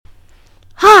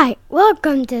Hi,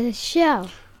 welcome to the show.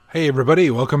 Hey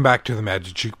everybody, welcome back to the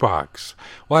Magic Jukebox.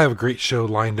 Well, I have a great show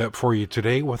lined up for you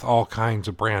today with all kinds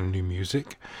of brand new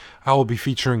music. I will be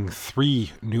featuring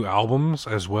 3 new albums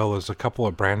as well as a couple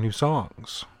of brand new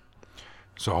songs.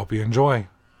 So I hope you enjoy.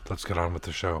 Let's get on with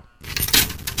the show.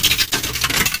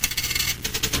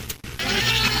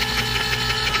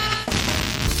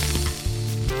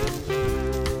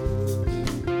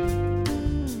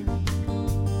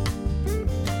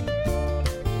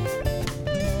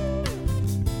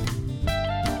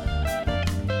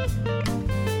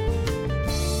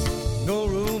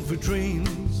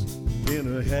 Dreams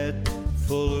in a head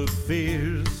full of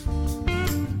fears.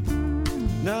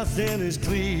 Nothing is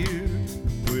clear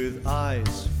with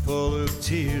eyes full of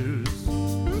tears.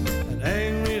 An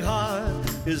angry heart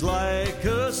is like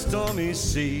a stormy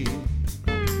sea,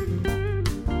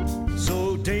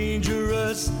 so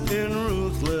dangerous and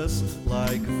ruthless,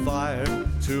 like fire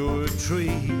to a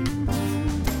tree.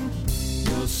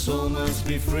 Your soul must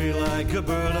be free like a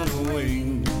bird on the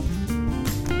wing.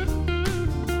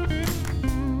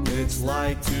 It's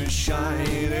light to shine,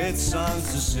 it's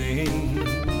songs to sing.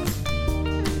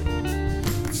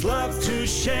 It's love to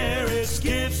share, it's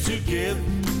gifts to give.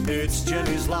 It's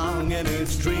journeys long and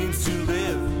it's dreams to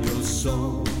live. Your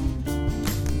soul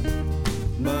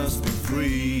must be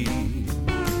free.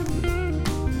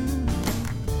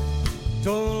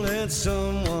 Don't let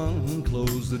someone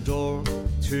close the door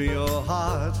to your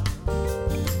heart.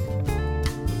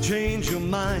 Change your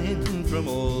mind from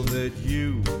all that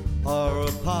you are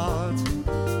apart.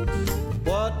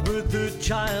 What would the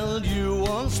child you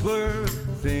once were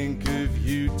think of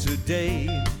you today?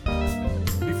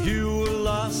 If you were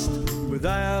lost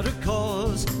without a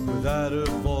cause, without a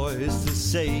voice to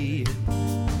say.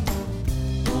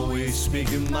 Always speak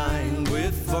your mind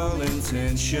with full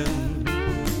intention.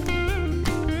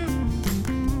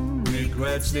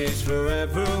 Regret stays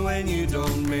forever when you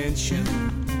don't mention.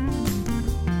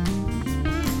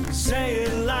 Say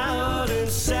it loud and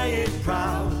say it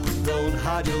proud. Don't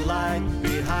hide your light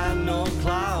behind no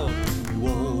cloud. You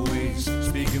always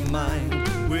speak your mind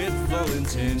with full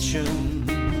intention.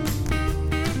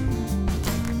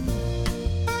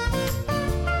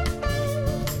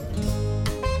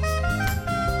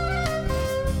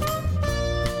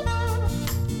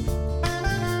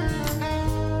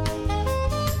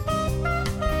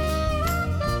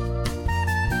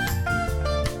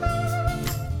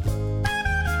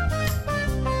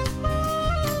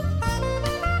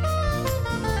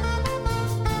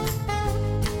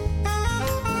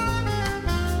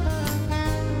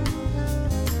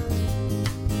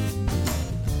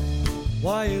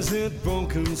 Why is it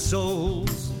broken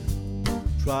souls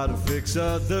try to fix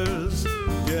others,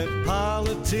 yet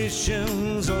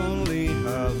politicians only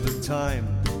have the time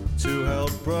to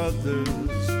help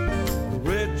brothers? A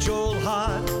rich old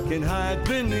heart can hide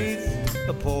beneath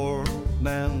a poor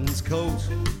man's coat,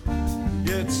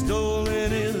 yet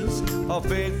stolen is our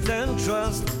faith and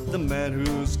trust, the man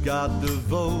who's got the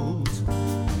vote.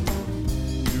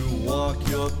 You walk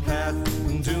your path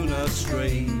and do not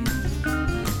stray.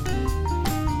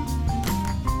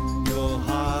 Your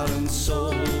heart and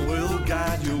soul will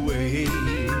guide your way.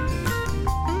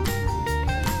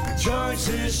 The choice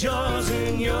is yours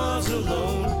and yours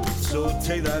alone, so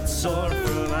take that sword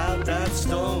from out that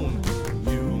stone.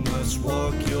 You must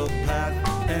walk your path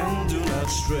and do not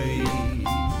stray.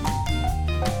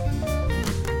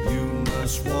 You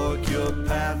must walk your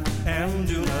path and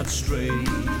do not stray.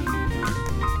 You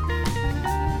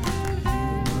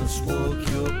must walk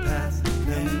your path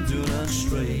and do not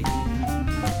stray.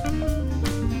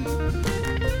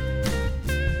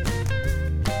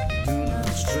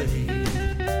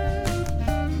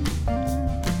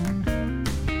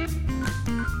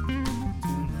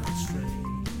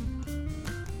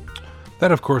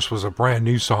 That, of course, was a brand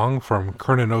new song from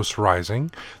Cernunnos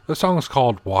Rising. The song is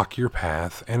called Walk Your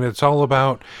Path, and it's all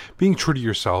about being true to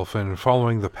yourself and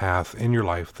following the path in your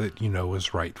life that you know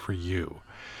is right for you.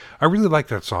 I really like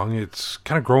that song. It's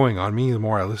kind of growing on me the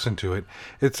more I listen to it.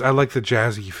 I like the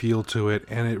jazzy feel to it,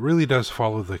 and it really does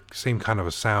follow the same kind of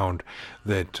a sound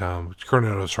that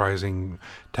Cernunnos Rising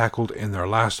tackled in their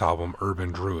last album,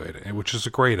 Urban Druid, which is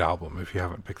a great album if you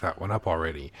haven't picked that one up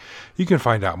already. You can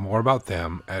find out more about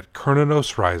them at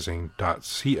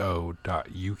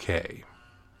cernunnosrising.co.uk.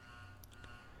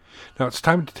 Now it's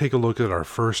time to take a look at our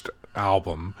first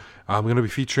album. I'm going to be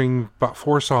featuring about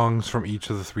 4 songs from each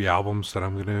of the 3 albums that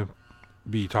I'm going to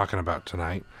be talking about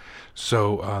tonight.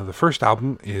 So the first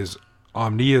album is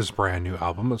Omnia's brand new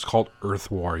album. It's called Earth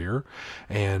Warrior,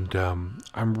 and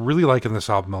I'm really liking this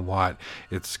album a lot.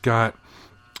 It's got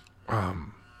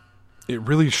it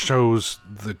really shows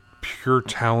the pure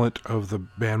talent of the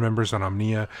band members on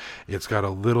Omnia. It's got a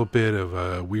little bit of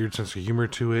a weird sense of humor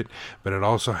to it, but it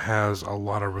also has a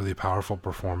lot of really powerful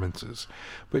performances.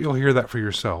 But you'll hear that for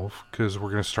yourself, because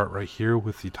we're going to start right here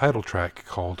with the title track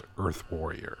called Earth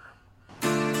Warrior.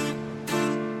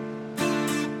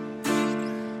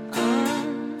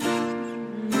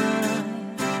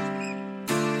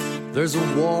 There's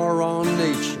a war on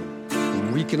nature,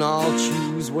 and we can all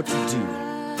choose what to do.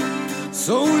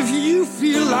 So if you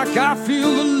feel like I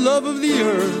feel the love of the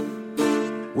earth,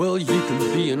 well, you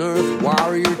can be an earth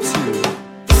warrior too.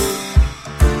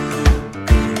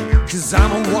 'Cause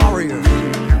I'm a warrior.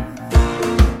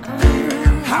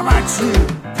 How about you?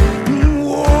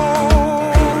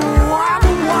 Whoa, I'm a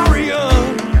warrior.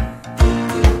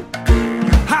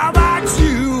 How about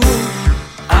you?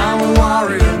 I'm a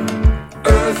warrior.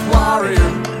 Earth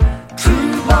warrior,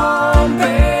 true born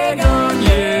pagan,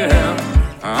 yeah.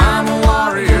 I'm a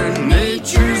warrior,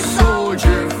 nature's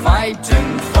soldier,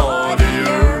 fighting for the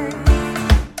earth.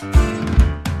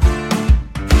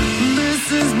 This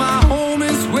is my home,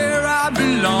 it's where I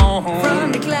belong.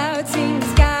 From the clouds in the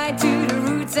sky to the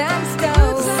roots and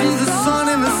stones. See the sun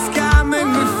in the sky make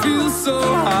me feel so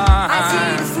high. I see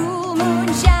the full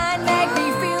moon shine, make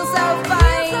me feel so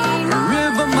fine. Her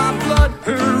river, my blood,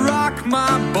 her rock,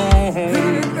 my bone.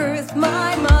 Her earth,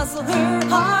 my muscle, her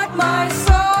heart, my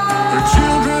soul. Her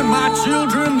children, my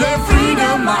children, their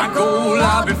freedom, my goal.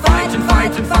 I'll be fighting,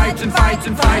 fighting, fighting,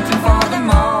 fighting, fighting for them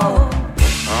all.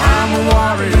 I'm a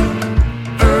warrior,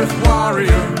 earth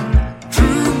warrior,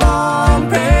 true born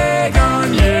pagan,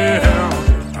 yeah.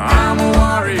 I'm a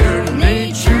warrior,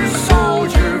 nature's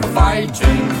soldier,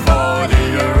 fighting for the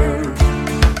earth.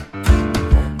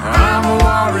 I'm a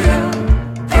warrior,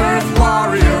 earth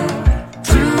warrior,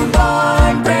 true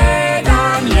born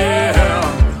pagan,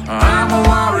 yeah. I'm a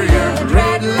warrior,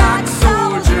 dreadlock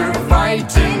soldier,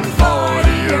 fighting for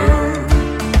the earth.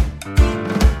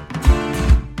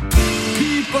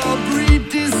 People breed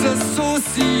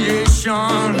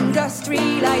disassociation,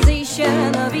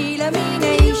 Industrialization of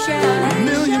elimination. a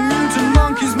million mutant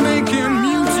monkeys making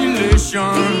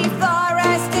mutilation.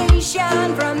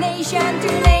 Deforestation from nation to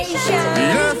nation. The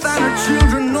earth and her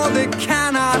children know they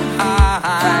cannot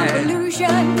hide.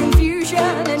 Pollution,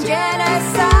 confusion, and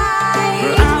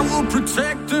genocide. I will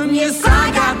protect them, yes, I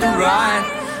got the right.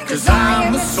 'Cause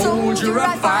I'm a soldier, I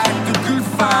fight the good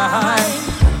fight.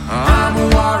 I'm a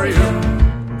warrior,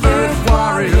 earth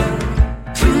warrior,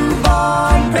 true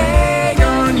born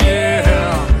pagan,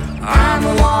 yeah. I'm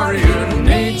a warrior,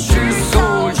 nature's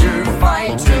soldier,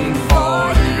 fighting for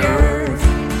the earth.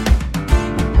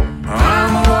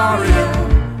 I'm a warrior,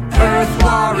 earth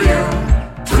warrior,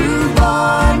 true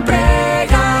born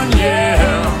pagan,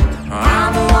 yeah.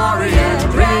 I'm a warrior,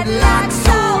 dreadlock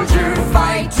soldier,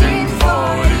 fighting for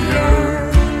the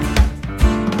earth.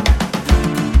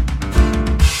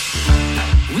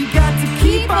 We got to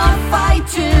keep on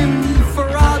fighting for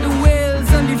all the whales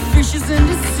and the fishes in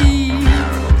the sea.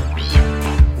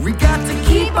 We got to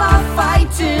keep on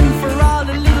fighting for all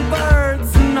the little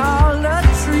birds and all the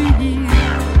trees.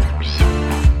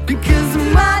 Because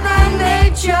Mother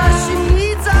Nature, she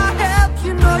needs our help,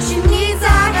 you know she needs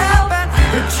our help. And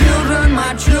her children,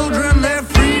 my children, their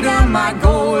freedom, my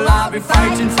goal. I'll be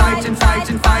fighting, fighting,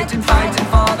 fighting, fighting, fighting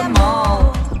for them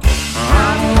all.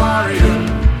 I'm a warrior,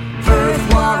 earth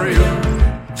warrior,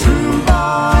 true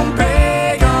born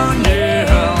pagan,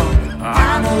 yeah.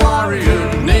 I'm a warrior,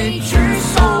 nature's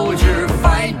soldier,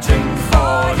 fighting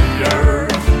for the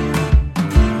earth.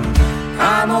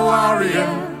 I'm a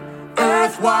warrior,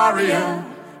 earth warrior,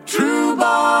 true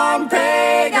born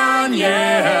pagan,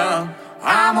 yeah.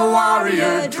 I'm a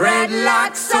warrior,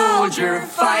 dreadlock soldier,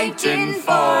 fighting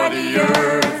for the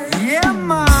earth. Yeah,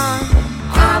 man.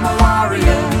 I'm a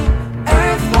warrior,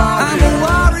 earth warrior. I'm a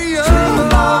warrior, true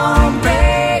born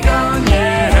pagan,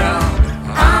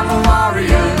 yeah. I'm a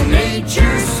warrior,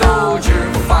 nature's soldier,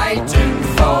 fighting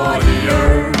for the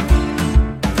earth.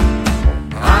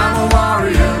 I'm a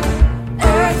warrior,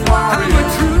 earth warrior. I'm a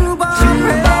true born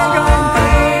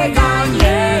pagan,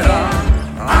 yeah.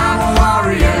 I'm a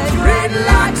warrior,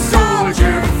 dreadlock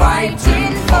soldier,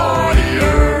 fighting for the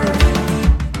earth.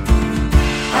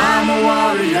 I'm a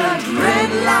warrior,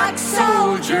 dreadlock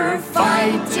soldier,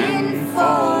 fighting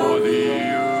for the earth.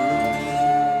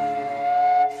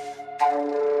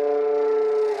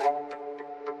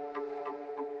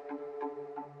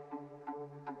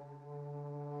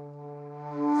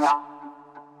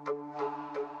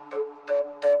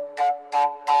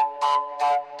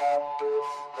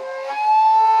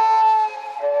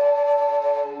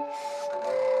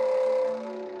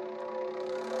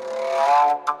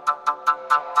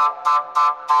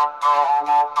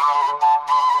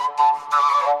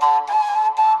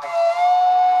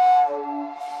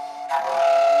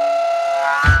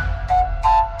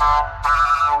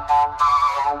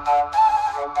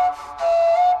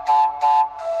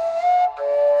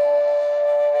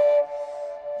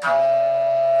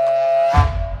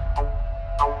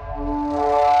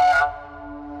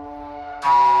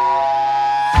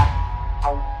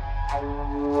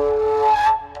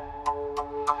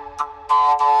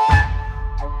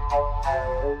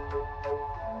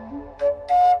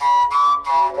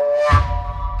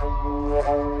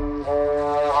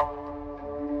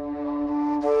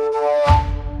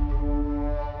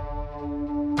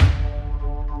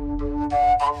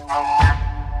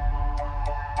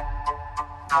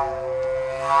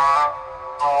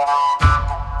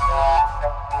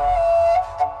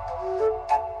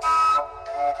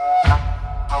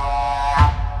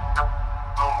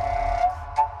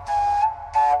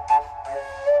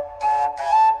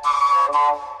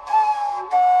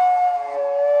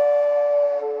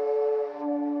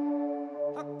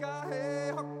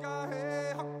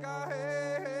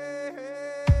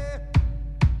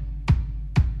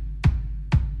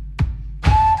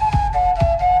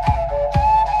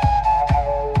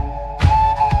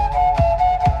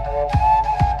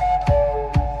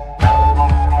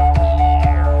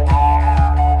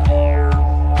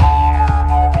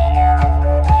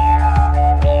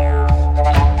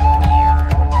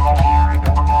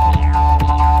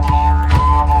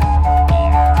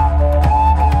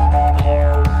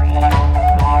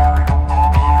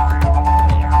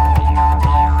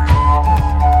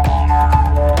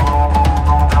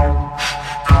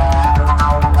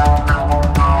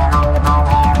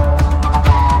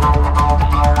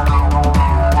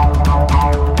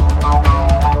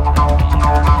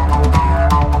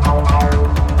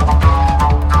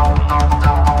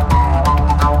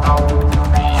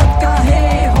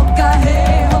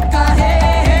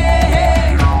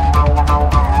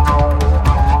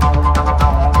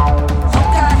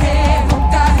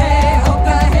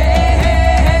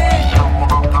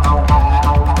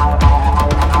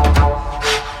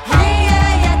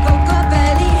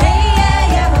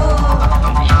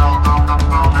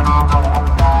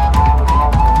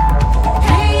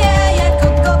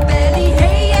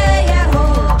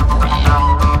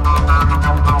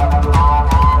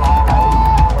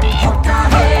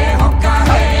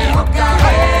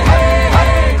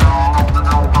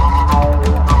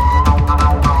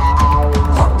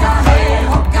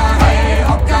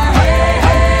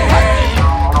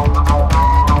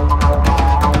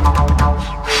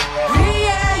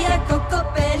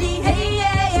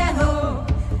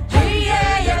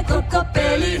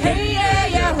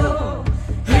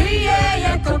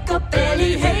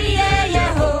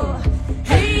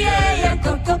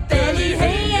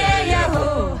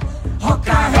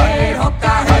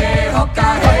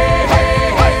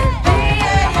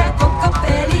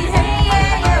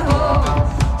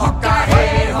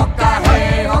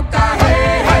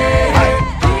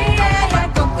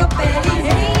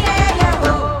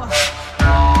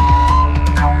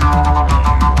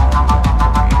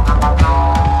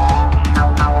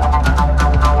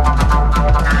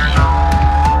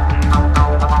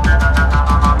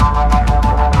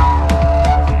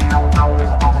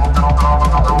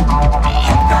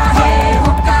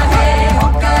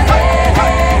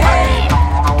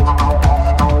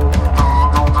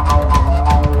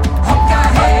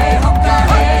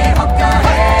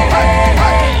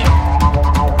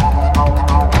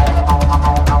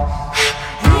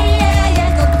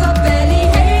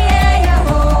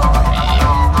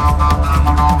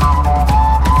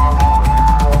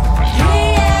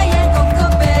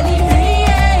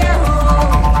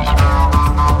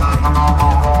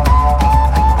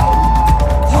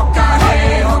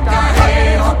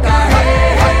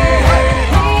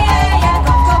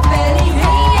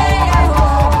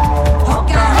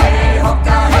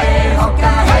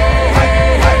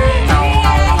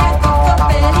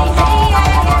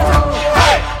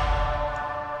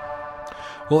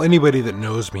 Well, anybody that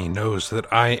knows me knows that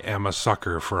I am a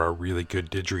sucker for a really good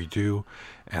didgeridoo,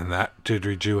 and that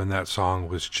didgeridoo in that song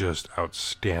was just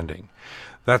outstanding.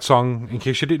 That song, in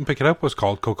case you didn't pick it up, was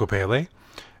called Kokopele,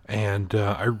 and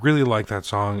I really like that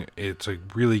song. It's a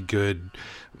really good,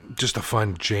 just a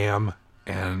fun jam,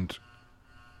 and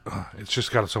it's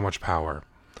just got so much power.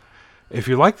 If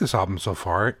you like this album so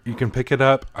far, you can pick it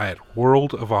up at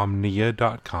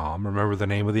worldofomnia.com. Remember, the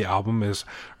name of the album is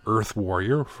Earth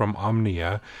Warrior from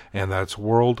Omnia, and that's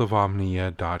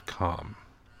worldofomnia.com.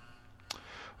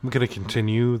 I'm going to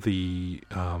continue the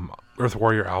Earth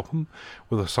Warrior album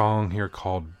with a song here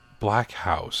called Black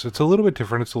House. It's a little bit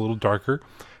different, it's a little darker,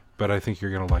 but I think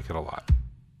you're going to like it a lot.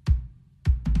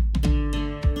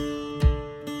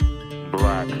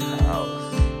 Black House.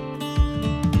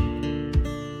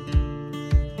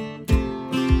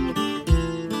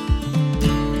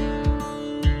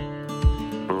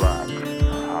 Black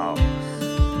House.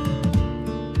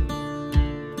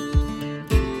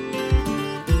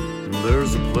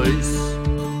 There's a place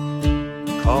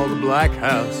called the Black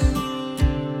House.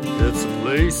 It's a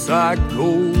place I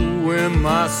go when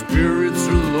my spirits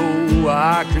are low.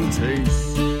 I can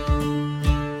taste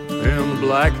in the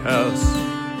Black House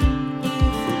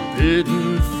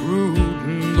forbidden fruit,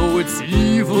 and though it's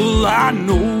evil, I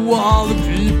know all the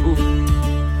people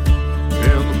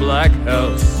in the Black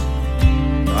House.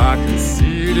 I can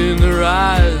see it in their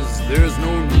eyes. There's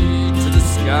no need to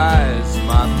disguise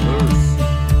my thirst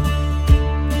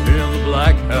in the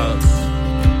Black House.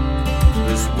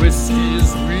 This whiskey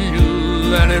is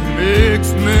real and it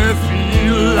makes me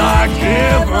feel like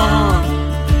heaven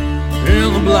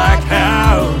in the Black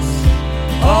House.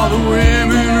 All the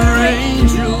women are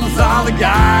angels, all the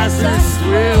guys are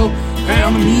swell,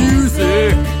 and the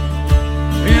music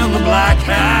in the Black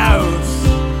House,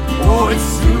 oh, it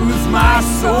soothes my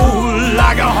soul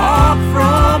like a harp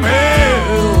from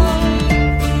hell.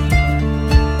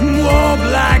 Oh,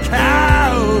 Black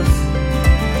House,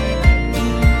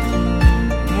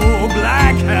 oh,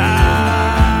 Black House,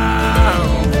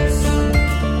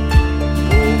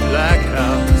 oh, Black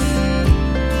House.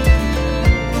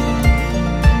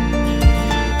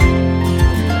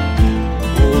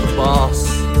 Oh, the boss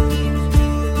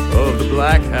of the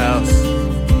Black House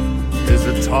is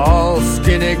a tall,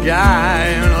 skinny guy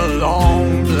in a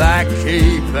long black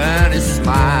cape, and he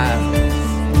smiles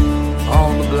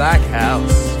on the Black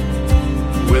House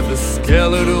with a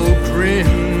skeletal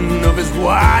grin of his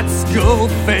white skull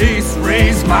face.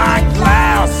 Raise my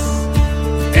glass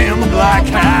in the Black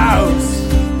House.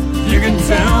 You can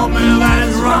tell me that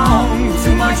it's wrong.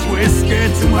 Too much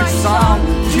whiskey, too much song.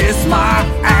 Kiss my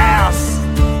ass,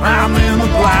 I'm in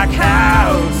the Black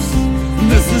House.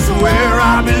 This is where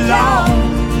I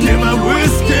belong. Give me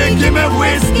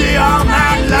whiskey all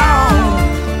night long.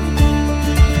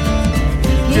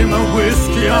 Give me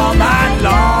whiskey all night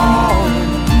long.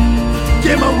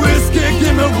 Give me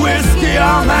whiskey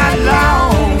all night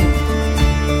long.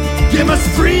 Give me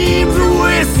streams of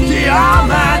whiskey all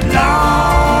night long.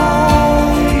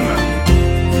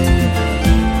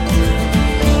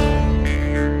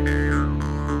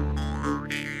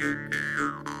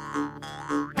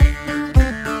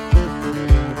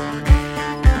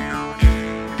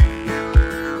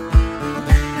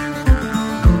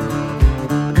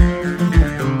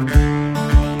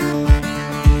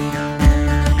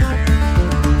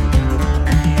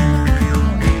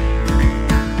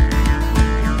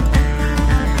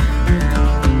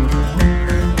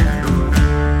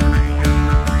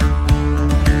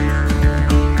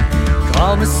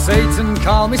 Call me Satan,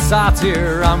 call me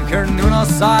Satyr, I'm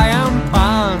Cernunnos, I am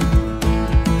Pan.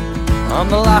 I'm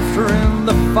the laughter in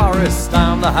the forest,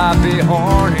 I'm the happy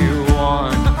horny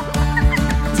one.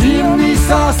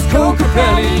 Dionysos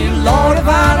Cocopelli, Lord of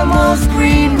Animals,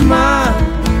 Green Man.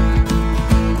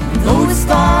 Though it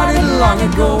started long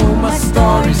ago, my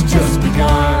story's just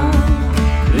begun.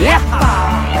 Yeah!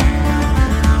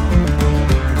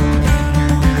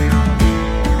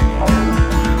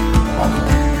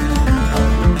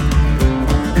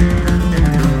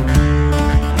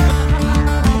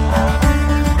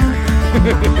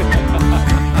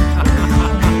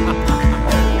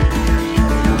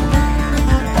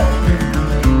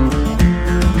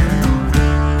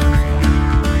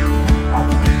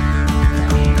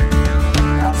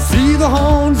 See the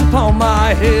horns upon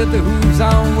my head, the hooves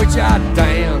on which I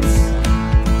dance.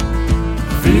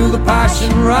 Feel the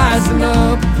passion rising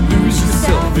up, lose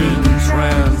yourself in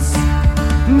trance.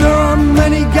 There are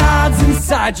many gods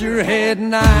inside your head,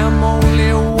 and I am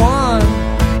only one.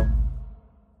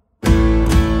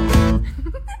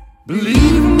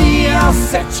 Believe me, I'll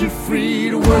set you free.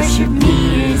 To worship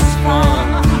me is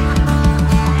fun.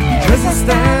 Because I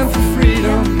stand for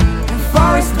freedom,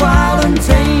 forest wild and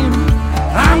tame.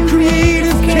 I'm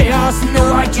creative chaos,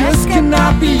 no, I just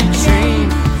cannot be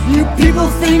chained. You people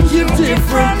think you're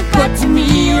different, but to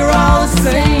me you're all the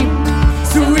same.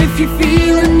 So if you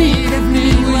feel in need of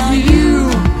me, well,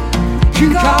 you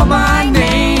can call my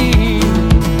name.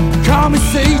 Call me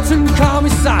Satan, call me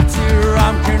Satyr,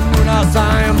 I'm Cernunnos,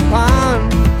 I am Pan.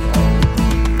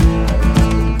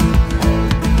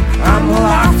 I'm the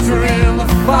laughter in the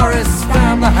forest,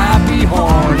 I'm the happy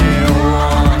horny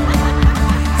one.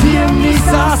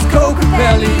 Dionysos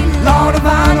Cocopelli, Lord of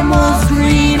Animals,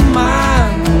 Green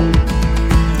Man.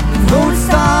 Though it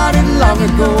started long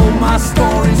ago, my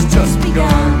story's just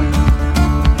begun.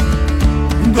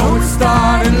 Though it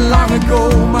started long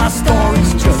ago, my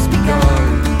story's just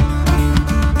begun.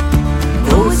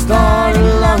 Though it started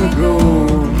long ago,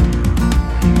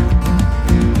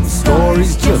 the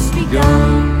story's just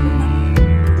begun.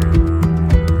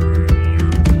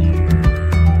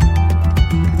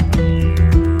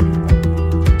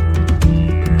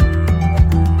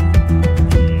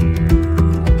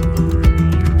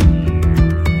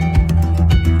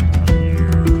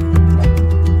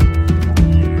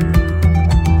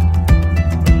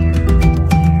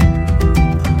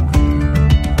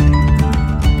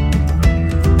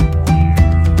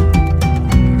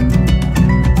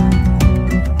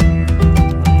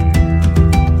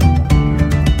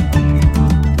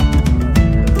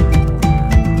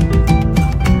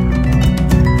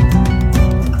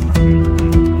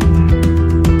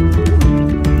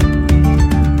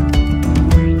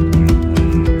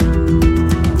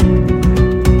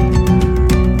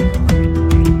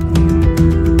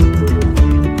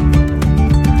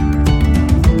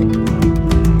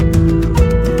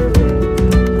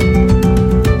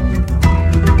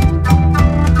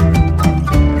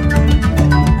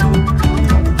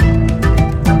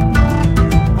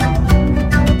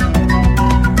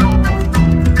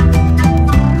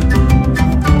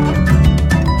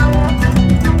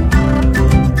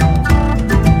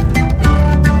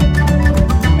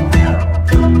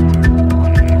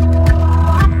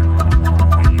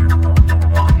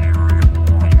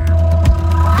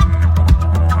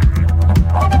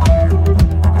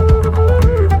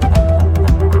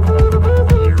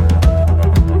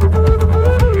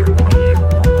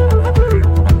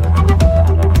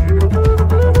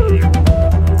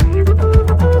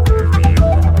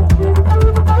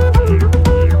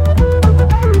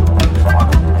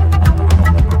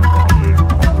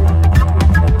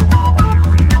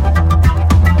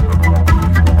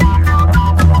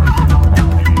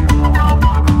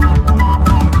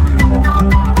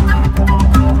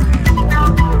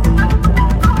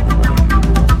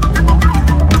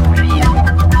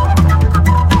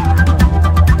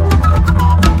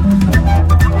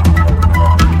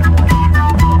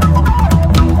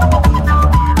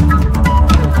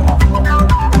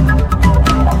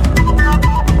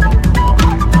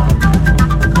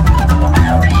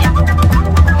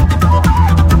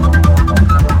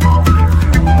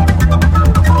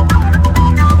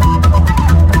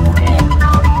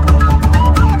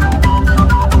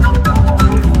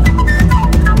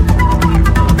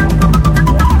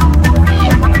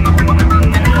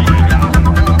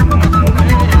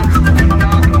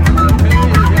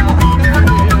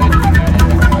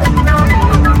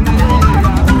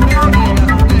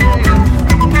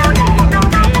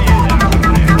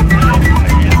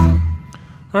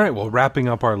 wrapping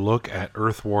up our look at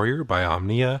Earth Warrior by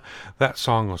Omnia, that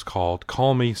song was called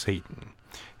Call Me Satan.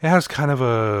 It has kind of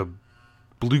a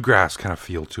bluegrass kind of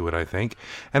feel to it, I think.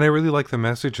 And I really like the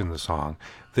message in the song,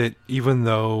 that even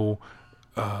though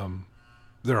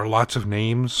there are lots of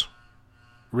names,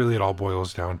 really it all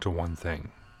boils down to one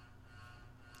thing.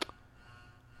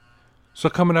 So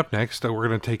coming up next, we're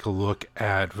going to take a look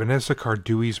at Vanessa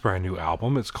Cardui's brand new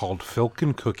album. It's called Filk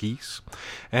and Cookies.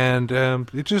 And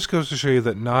it just goes to show you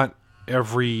that not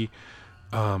every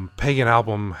pagan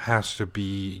album has to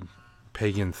be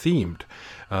pagan themed.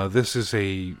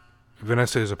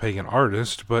 Vanessa is a pagan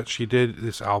artist, but she did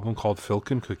this album called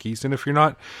Filk and Cookies. And if you're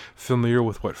not familiar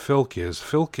with what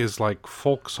filk is like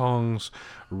folk songs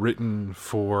written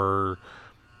for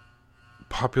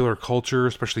popular culture,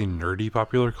 especially nerdy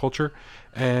popular culture.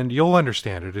 And you'll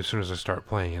understand it as soon as I start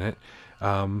playing it.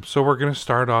 So we're going to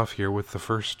start off here with the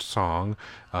first song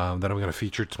that I'm going to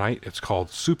feature tonight. It's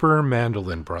called Super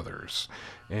Mandolin Brothers.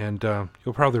 And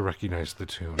you'll probably recognize the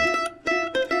tune.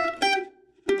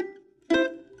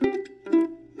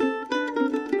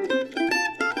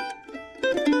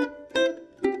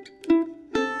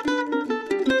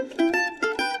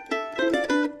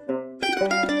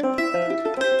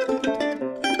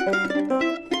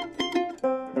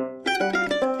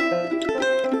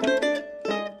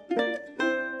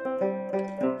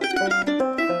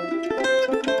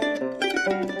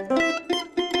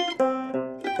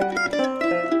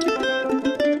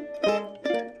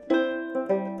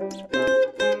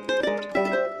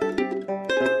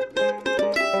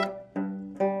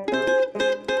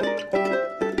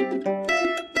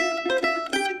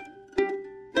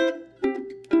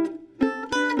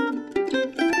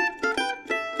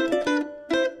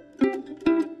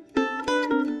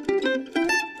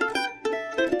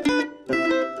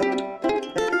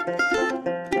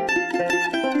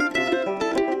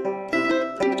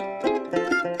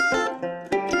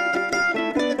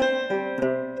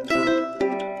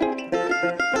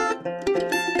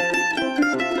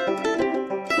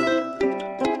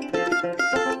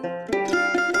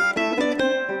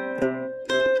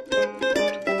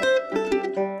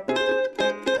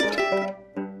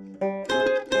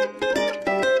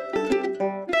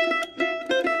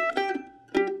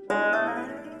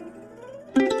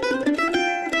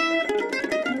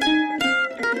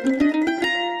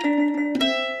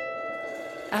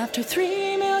 After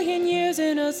 3 million years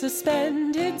in a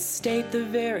suspended state, the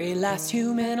very last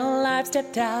human alive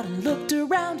stepped out and looked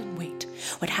around and wait.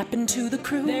 What happened to the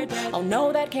crew? They're dead. Oh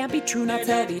no, that can't be true. Not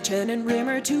Teddy, Chen and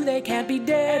Rimmer too, they can't be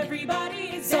dead.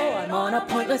 Everybody is dead. So I'm on a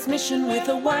pointless mission with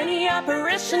a whiny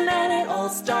apparition, and it all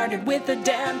started with a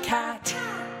damn cat.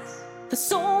 The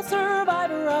sole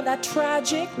survivor of that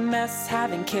tragic mess,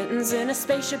 having kittens in a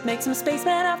spaceship makes him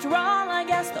spaceman after all, I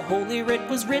guess. The holy writ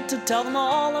was writ to tell them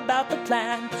all about the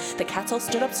plan. The cats all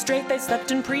stood up straight, they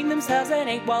slept and preened themselves and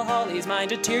ate, while Holly's mind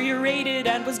deteriorated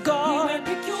and was gone.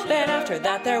 Then after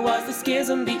that there was the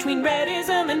schism between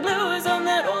redism and bluism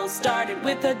that all started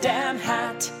with the damn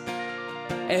hat.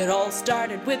 It all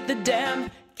started with the damn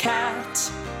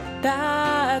cat.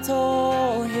 That's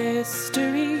all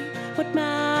history. What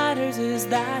matters is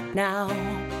that now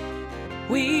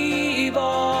we've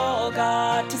all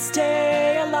got to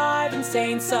stay alive and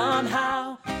sane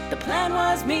somehow. The plan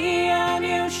was me and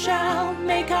you shall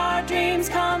make our dreams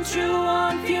come true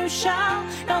on few shall.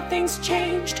 Nothing's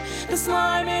changed, the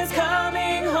slime is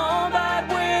coming home, but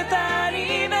with an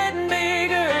even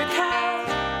bigger cat.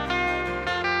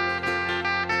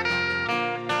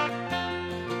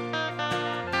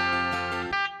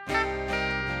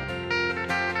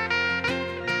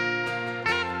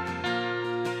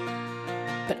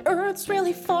 But Earth's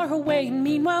really far away, and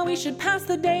meanwhile we should pass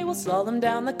the day. We'll slow them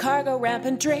down the cargo ramp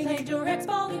and drink.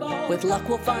 With luck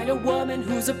we'll find a woman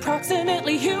who's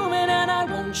approximately human, and I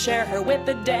won't share her with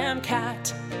the damn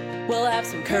cat. We'll have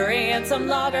some curry and some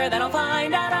lager, then I'll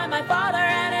find out I'm my father,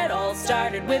 and it all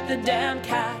started with the damn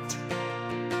cat.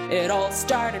 It all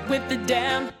started with the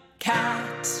damn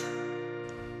cat.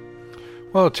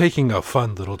 Well, taking a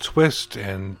fun little twist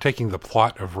and taking the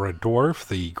plot of Red Dwarf,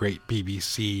 the great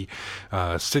BBC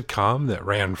sitcom that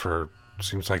ran for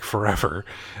seems like forever,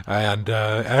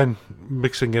 and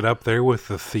mixing it up there with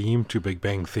the theme to Big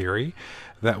Bang Theory,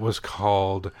 that was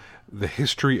called The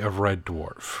History of Red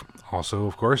Dwarf. Also,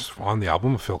 of course, on the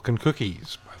album Filk and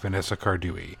Cookies by Vanessa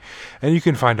Cardui. And you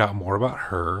can find out more about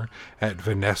her at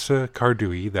Vanessa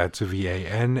Cardui, that's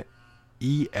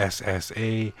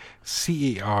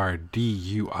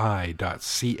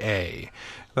VANESSACARDUI.ca.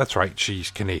 That's right, she's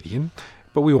Canadian,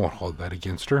 but we won't hold that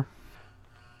against her.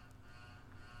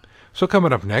 So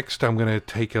coming up next, I'm going to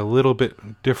take a little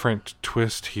bit different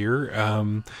twist here.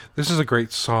 This is a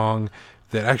great song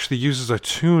that actually uses a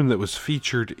tune that was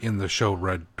featured in the show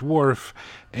Red Dwarf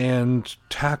and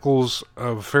tackles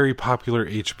a very popular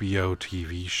HBO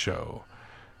TV show.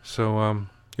 So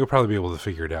you'll probably be able to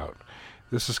figure it out.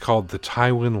 This is called The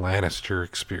Tywin Lannister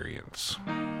Experience.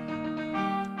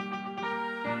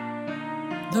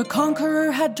 The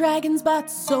Conqueror had dragons, but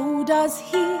so does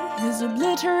he. His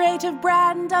obliterative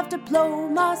brand of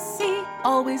diplomacy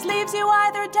always leaves you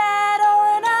either dead or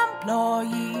an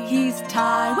employee. He's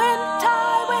Tywin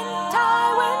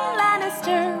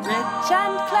Lannister, rich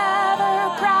and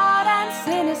clever, proud and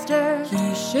sinister.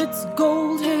 He shits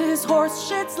gold, his horse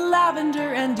shits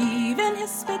lavender, and even his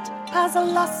spit has a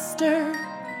luster.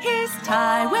 He's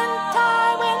Tywin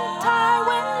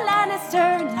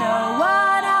Lannister, no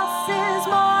one else is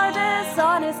more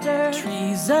dishonester.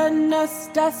 Treasonous,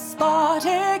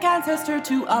 despotic ancestor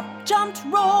to up-jumped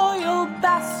royal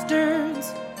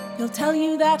bastards. He'll tell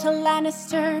you that a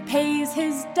Lannister pays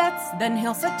his debts, then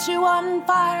he'll set you on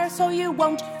fire so you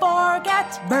won't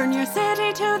forget. Burn your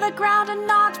city to the ground and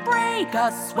not break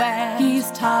a sweat. He's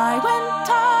Tywin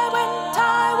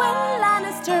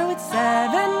Lannister with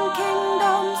 7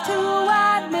 kingdoms to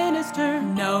administer.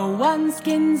 No one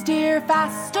skins deer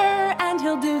faster, and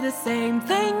he'll do the same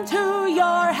thing to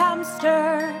your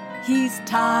hamster. He's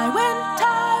Tywin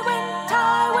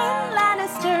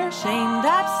Lannister. Shame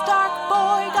that Stark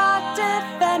boy got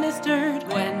defenestered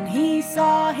when he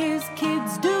saw his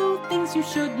kids do things you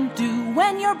shouldn't do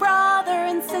when you're brother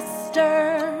and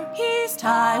sister. He's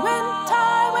Tywin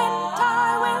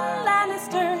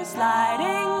Lannister,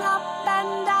 sliding up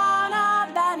and down a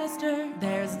banister.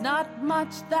 There's not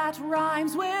much that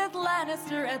rhymes with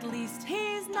Lannister, at least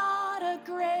he's not a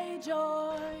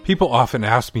Greyjoy. People often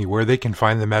ask me where they can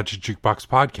find the Magic Jukebox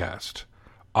podcast.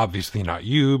 Obviously not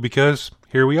you, because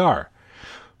here we are.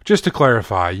 Just to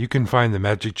clarify, you can find the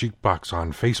Magic Jukebox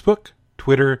on Facebook,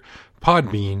 Twitter,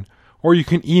 Podbean, or you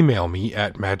can email me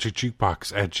at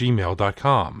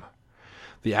magicjukebox@gmail.com.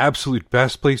 The absolute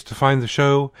best place to find the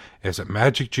show is at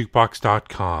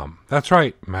magicjukebox.com. That's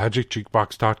right,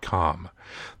 magicjukebox.com.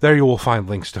 There you will find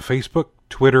links to Facebook,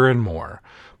 Twitter, and more,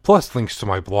 plus links to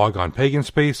my blog on Pagan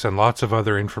Space and lots of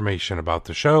other information about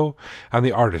the show and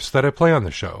the artists that I play on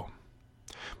the show.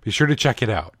 Be sure to check it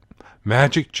out.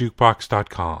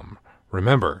 magicjukebox.com.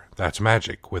 Remember, that's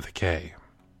magic with a K.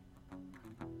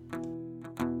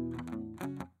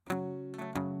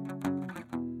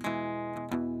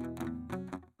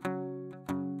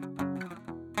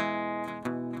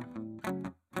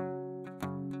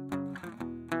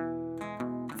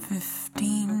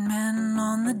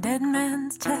 Dead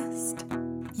man's chest,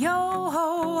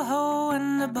 yo-ho-ho,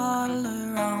 and a bottle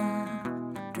of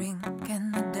rum. Drink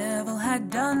and the devil had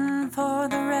done for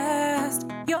the rest,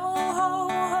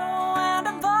 yo-ho-ho, and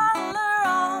a bottle of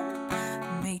rum. The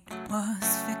mate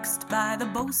was fixed by the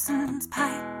bosun's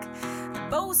pike, the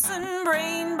bosun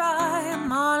brained by a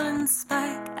marlin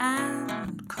spike,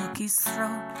 and Cookie's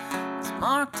throat was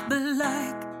marked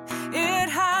belike. It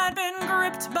had been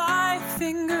gripped by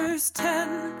fingers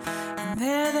 10, and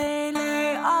there they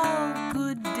lay, all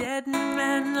good dead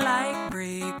men, like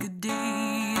break a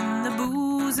day in the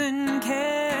boozing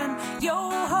can.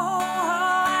 Yo-ho-ho,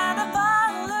 and a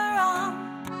bottle of rum.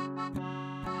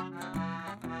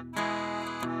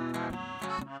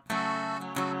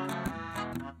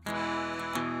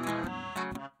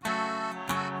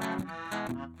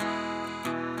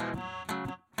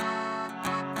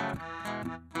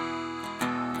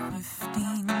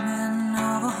 15 men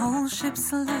of a whole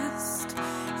ship's list,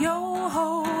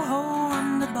 yo-ho-ho,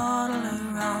 and a bottle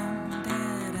of rum.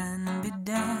 Dead and be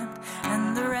damned,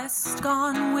 and the rest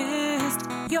gone whist,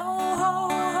 yo-ho-ho,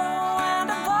 and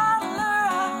a bottle of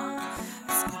rum.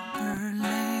 Skipper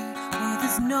lay with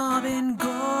his knob in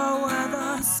gore, where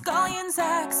the scullion's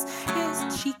axe his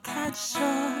cheek had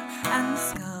shore, and the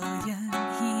scullion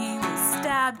he was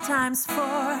stabbed times 4,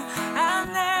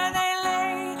 and there they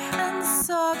lay, and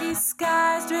soggy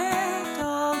skies dripped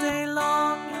all day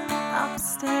long,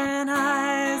 upstaring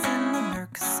eyes in the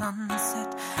murk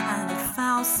sunset and a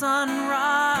foul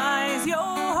sunrise,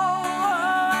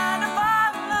 yo-ho-ho, and a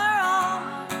bottle of rum.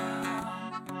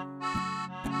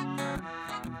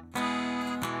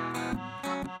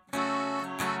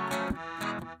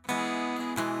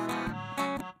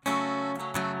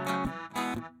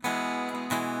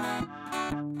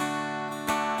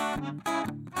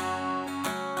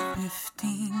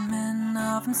 15 men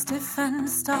of 'em stiff and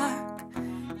stark,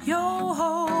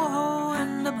 yo-ho-ho,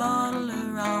 and a bottle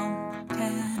of rum.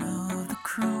 10 of the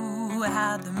crew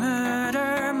had the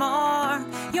murder mark,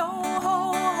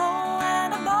 yo-ho-ho,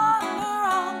 and a bottle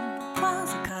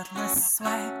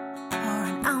swipe, or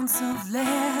an ounce of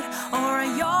lead, or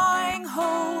a yawing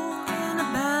hole in a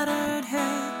battered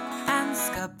head, and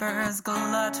scuppers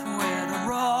glut with a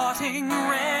rotting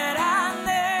red, and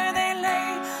there they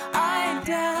lay, I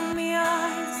damn me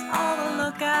eyes, all the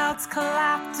lookouts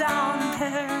clapped down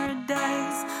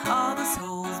paradise, all the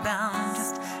souls bound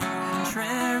just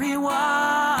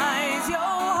contrary-wise,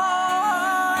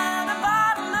 yo-ho, and a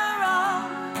bottle of rum.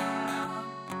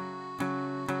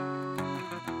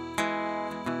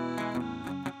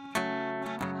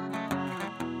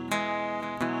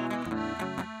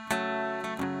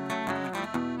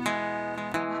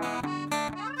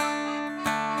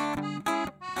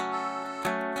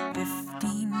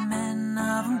 15 men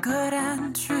of 'em good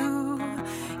and true,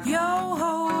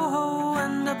 yo-ho-ho,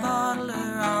 and a bottle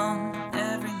of rum.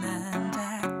 Every man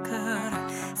that could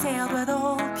have sailed with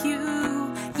old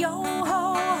Pew,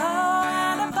 yo-ho-ho,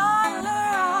 and a bottle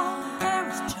of rum. There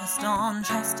was chest on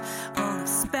chest full of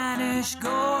Spanish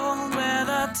gold, with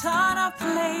a ton of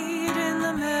plate in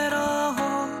the middle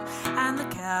hole, and the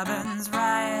cabins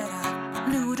right up,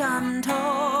 loot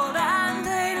untold, and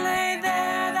they lay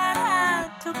there that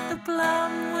had took the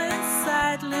plum with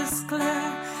sightless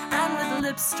glare, and with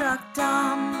lips struck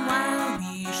dumb, while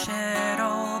we shared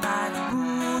all by the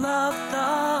rule of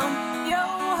thumb,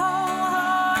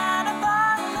 yo-ho-ho, and a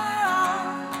bottle of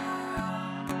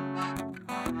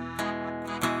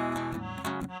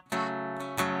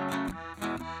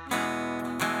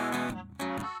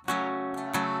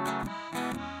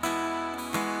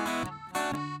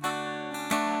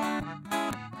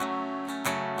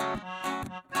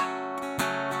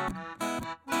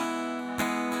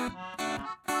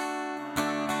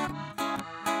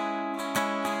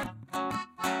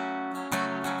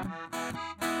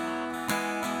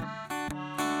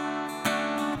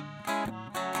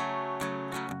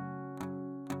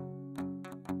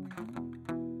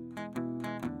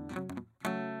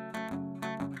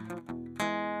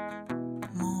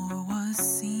More was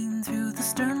seen through the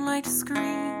stern light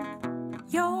screen,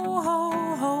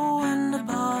 yo-ho-ho, and a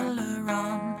bottle of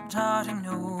rum, charting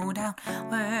no doubt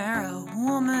where a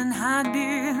woman had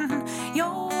been,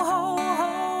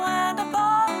 yo-ho-ho, and a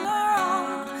bottle of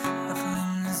rum. A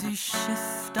flimsy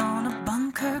shift on a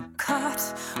bunker cot,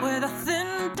 with a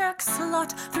thin dirk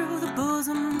slot through the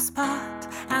bosom spot,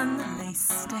 and the lace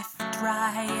stiff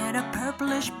dry in a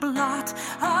purplish blot.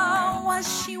 Oh, was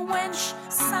she wench,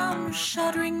 some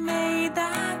shuddering maid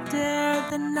that dared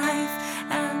the knife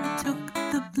and took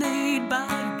the blade? By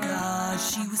God,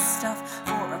 she was stuffed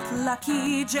for a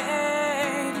plucky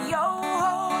jade,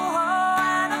 yo-ho-ho,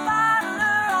 and a bottle of rum.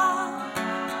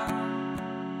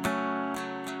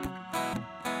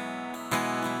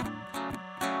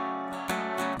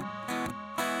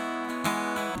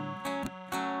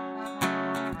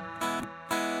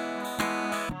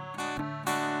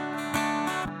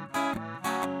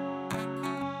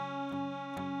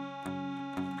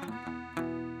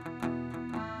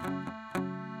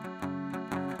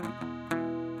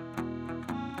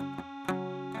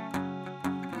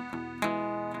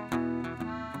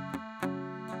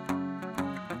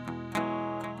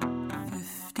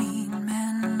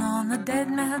 The dead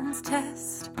man's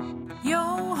test,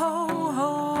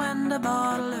 yo-ho-ho, and a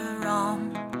bottle of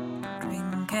rum.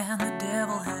 Drink and the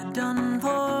devil had done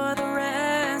for the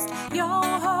rest,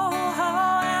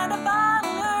 yo-ho-ho, and a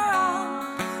bottle of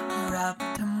rum.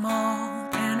 Wrapped 'em all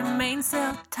in a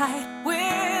mainsail tight,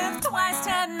 with twice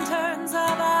 10 turns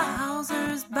of a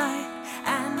hawser's bite,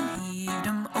 and heaved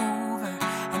 'em over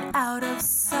and out of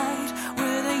sight,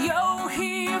 with a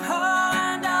yo-heave-ho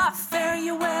and a fare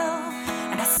you well,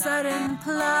 sudden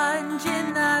plunge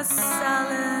in the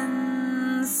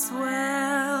sullen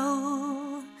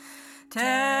swell.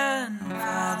 10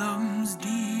 fathoms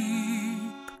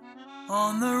deep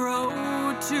on the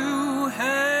road to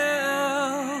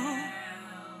hell.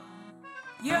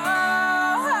 Yo,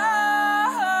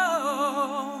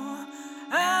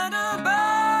 and a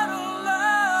bottle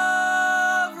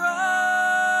of rum.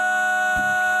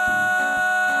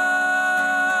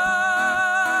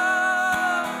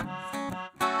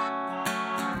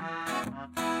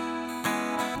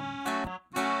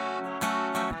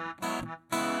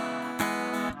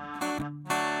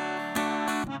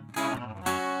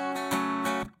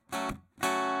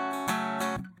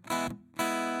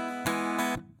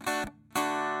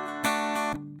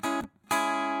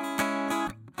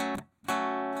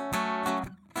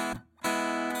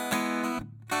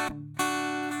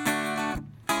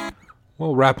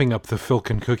 Well, wrapping up the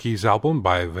Filk and Cookies album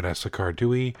by Vanessa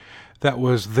Cardui, that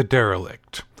was The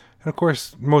Derelict. And of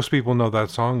course, most people know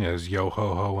that song as Yo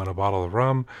Ho Ho and a Bottle of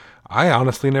Rum. I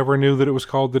honestly never knew that it was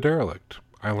called The Derelict.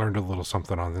 I learned a little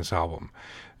something on this album.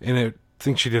 And I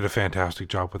think she did a fantastic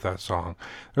job with that song.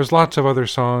 There's lots of other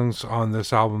songs on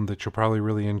this album that you'll probably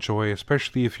really enjoy,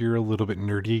 especially if you're a little bit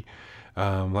nerdy,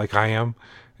 like I am.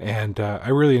 And I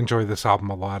really enjoy this album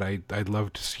a lot. I'd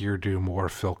love to see her do more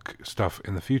Filk stuff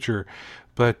in the future.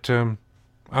 But I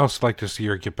also like to see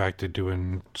her get back to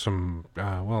doing some,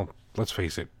 well, let's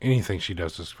face it, anything she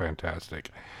does is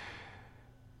fantastic.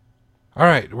 All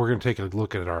right, we're going to take a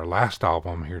look at our last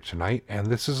album here tonight. And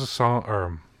this is a song,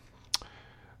 or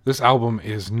this album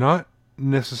is not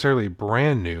necessarily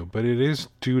brand new, but it is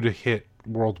due to hit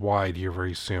worldwide here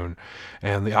very soon.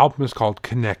 And the album is called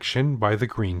Connection by the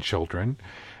Green Children.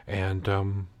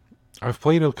 And I've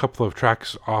played a couple of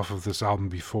tracks off of this album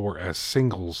before as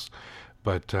singles,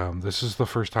 but this is the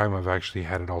first time I've actually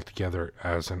had it all together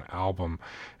as an album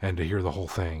and to hear the whole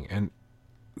thing. And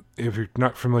if you're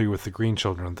not familiar with the Green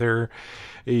Children, they're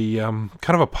a kind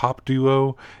of a pop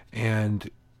duo, and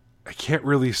I can't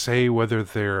really say whether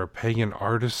they're pagan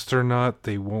artists or not.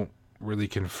 They won't really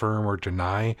confirm or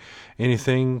deny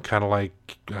anything, kind of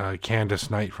like Candace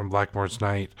Knight from Blackmore's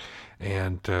Night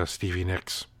and Stevie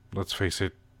Nicks. Let's face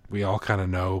it, we all kind of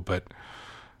know, but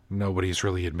nobody's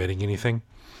really admitting anything.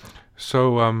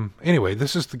 So anyway,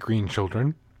 this is the Green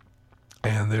Children,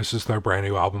 and this is their brand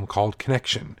new album called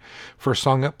Connection. First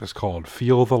song up is called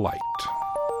Feel the Light.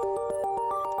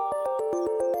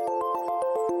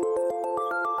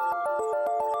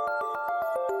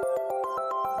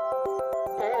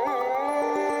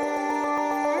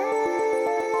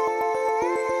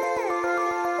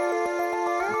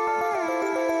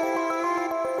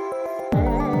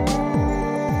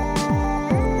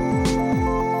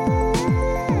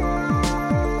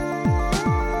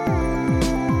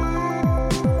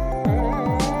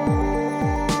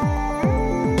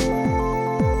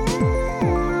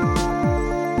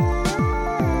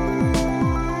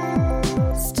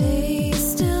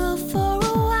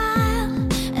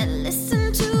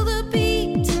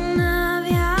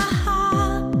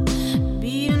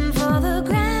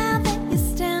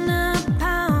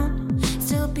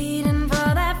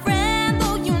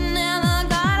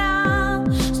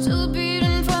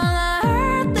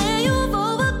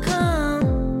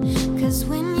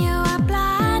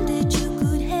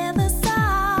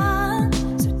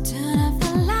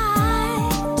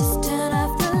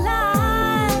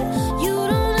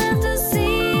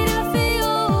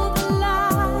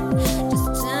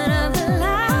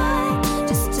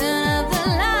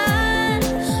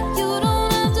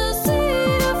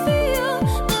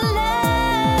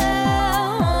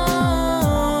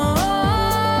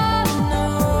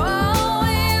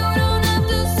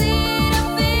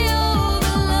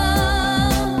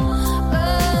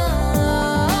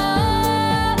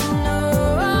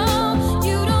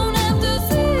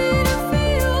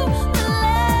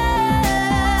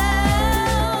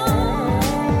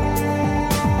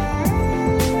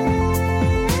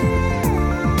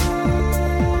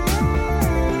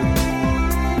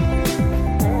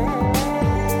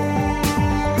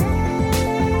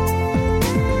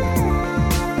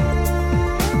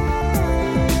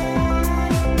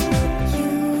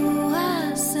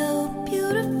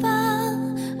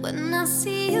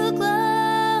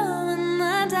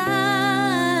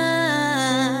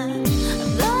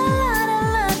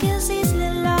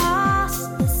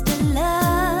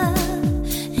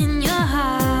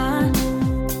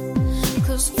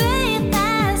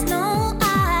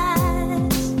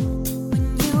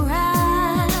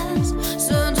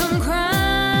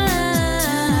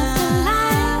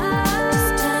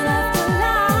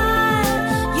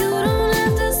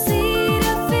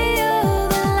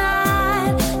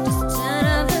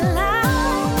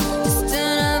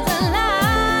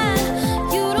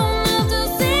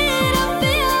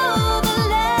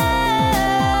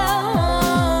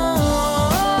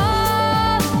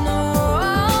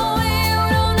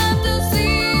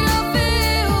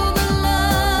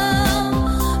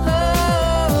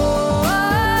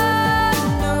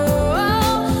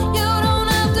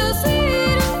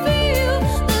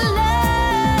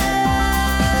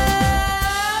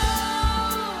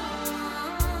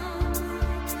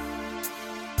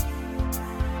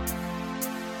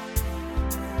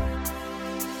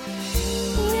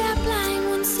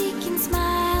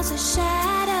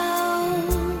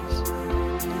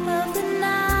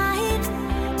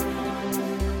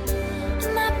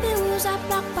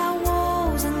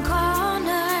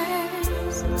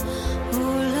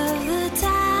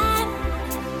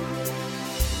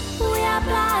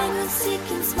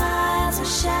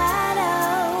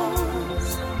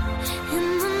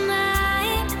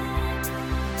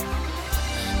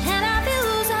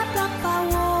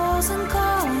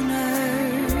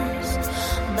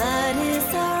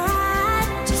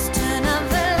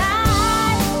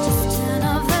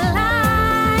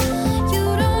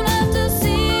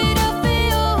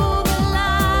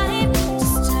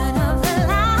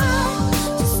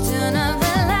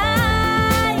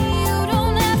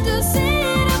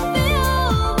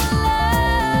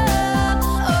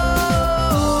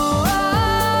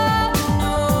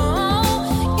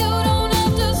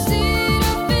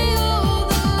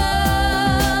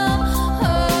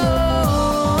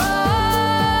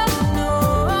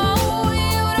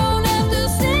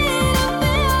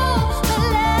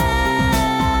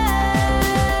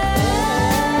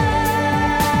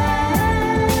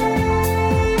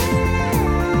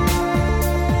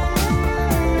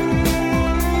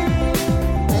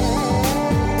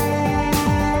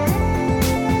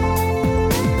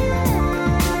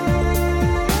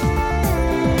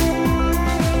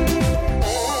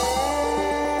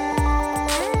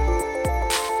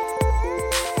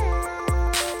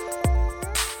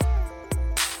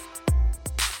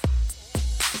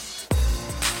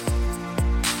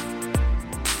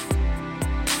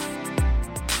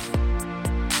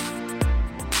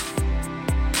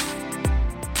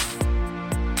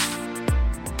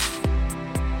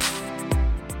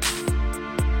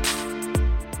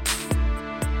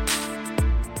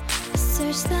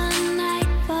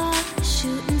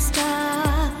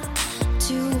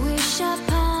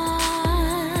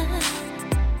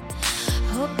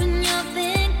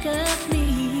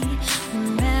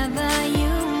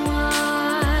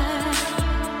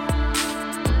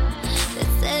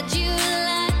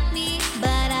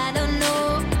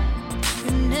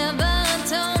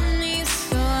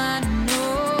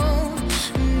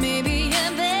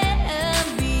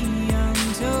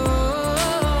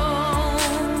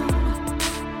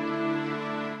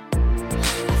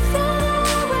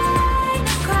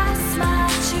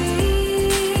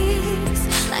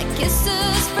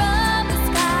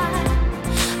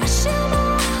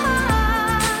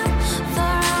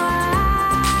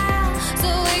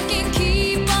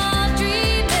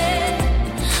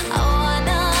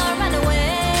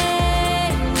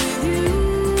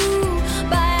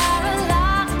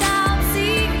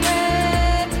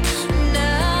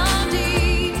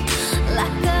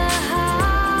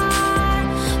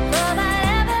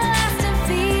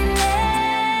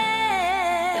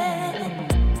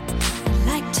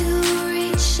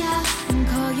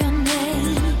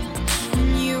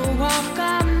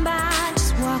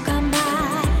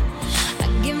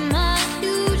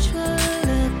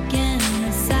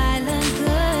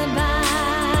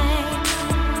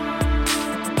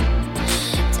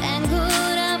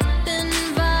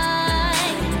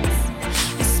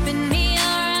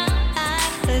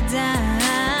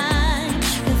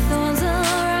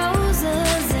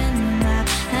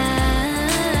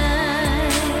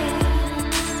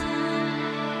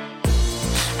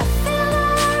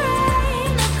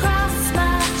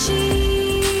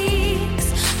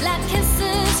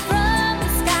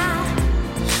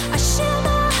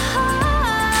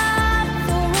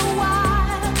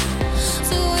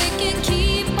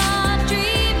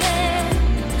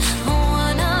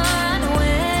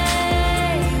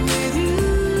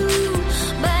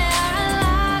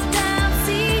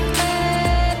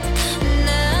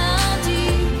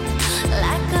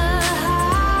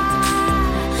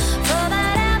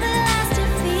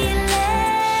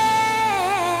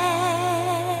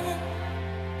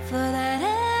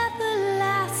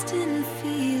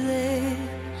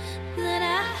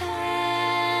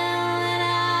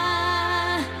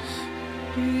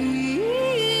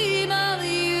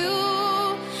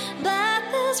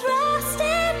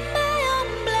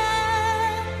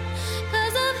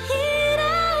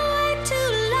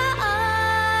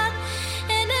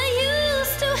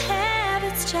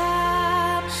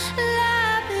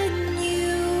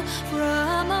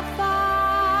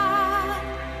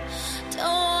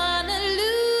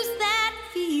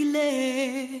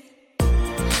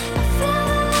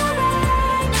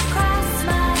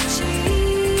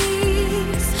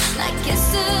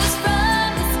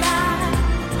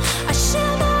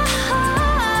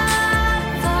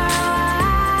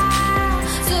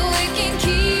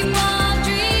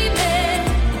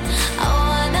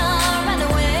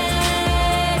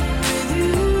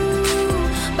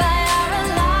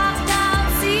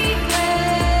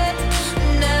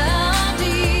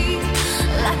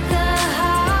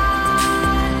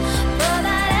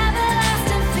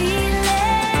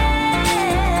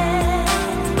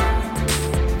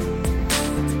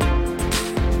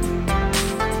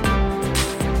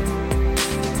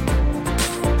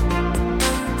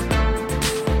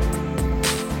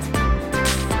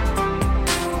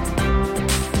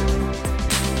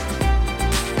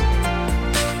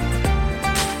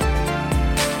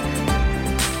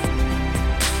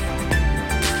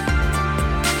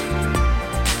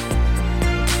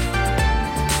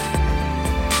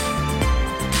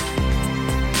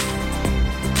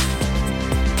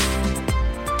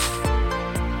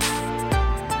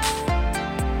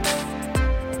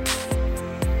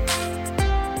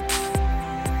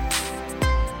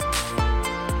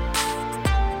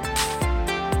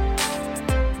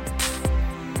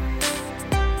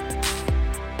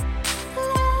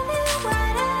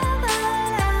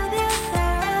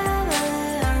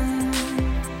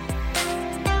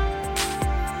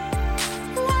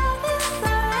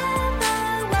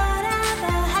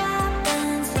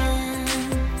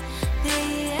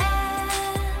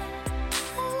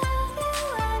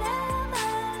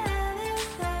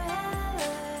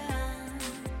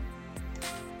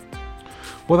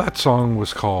 Well, that song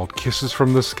was called Kisses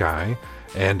from the Sky,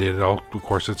 and of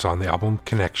course it's on the album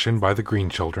Connection by the Green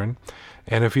Children.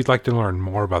 And if you'd like to learn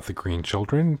more about the Green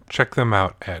Children, check them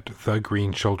out at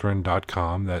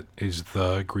thegreenchildren.com. That is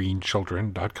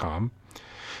thegreenchildren.com.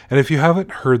 And if you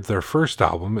haven't heard their first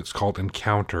album, it's called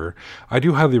Encounter. I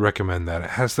do highly recommend that.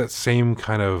 It has that same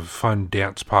kind of fun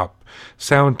dance pop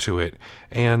sound to it.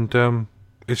 And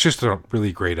it's just a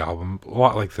really great album. A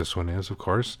lot like this one is, of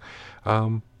course.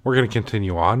 We're going to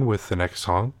continue on with the next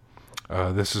song.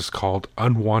 This is called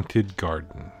Unwanted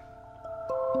Garden.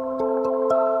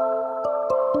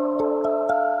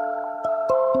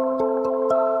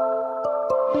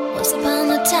 Once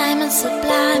upon a time in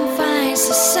sublime fine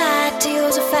society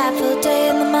was a fateful day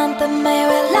in the month of May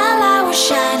where Lala was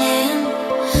shining.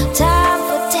 Time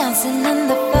for dancing in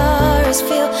the forest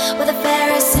field with the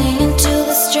fairies singing to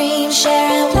the stream,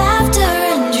 sharing laughter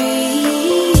and dreams.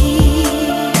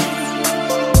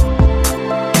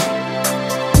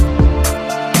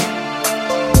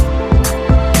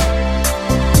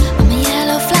 I'm a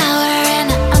yellow flower in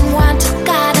an unwanted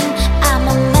garden. I'm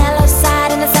a mellow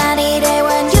side in a sunny day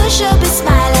when you should be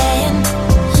smiling.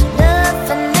 Love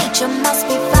for nature must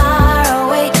be far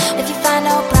away if you find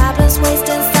no problems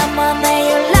wasting someone that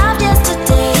you loved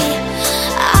yesterday.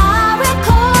 I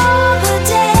recall the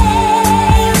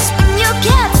days when you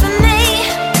kept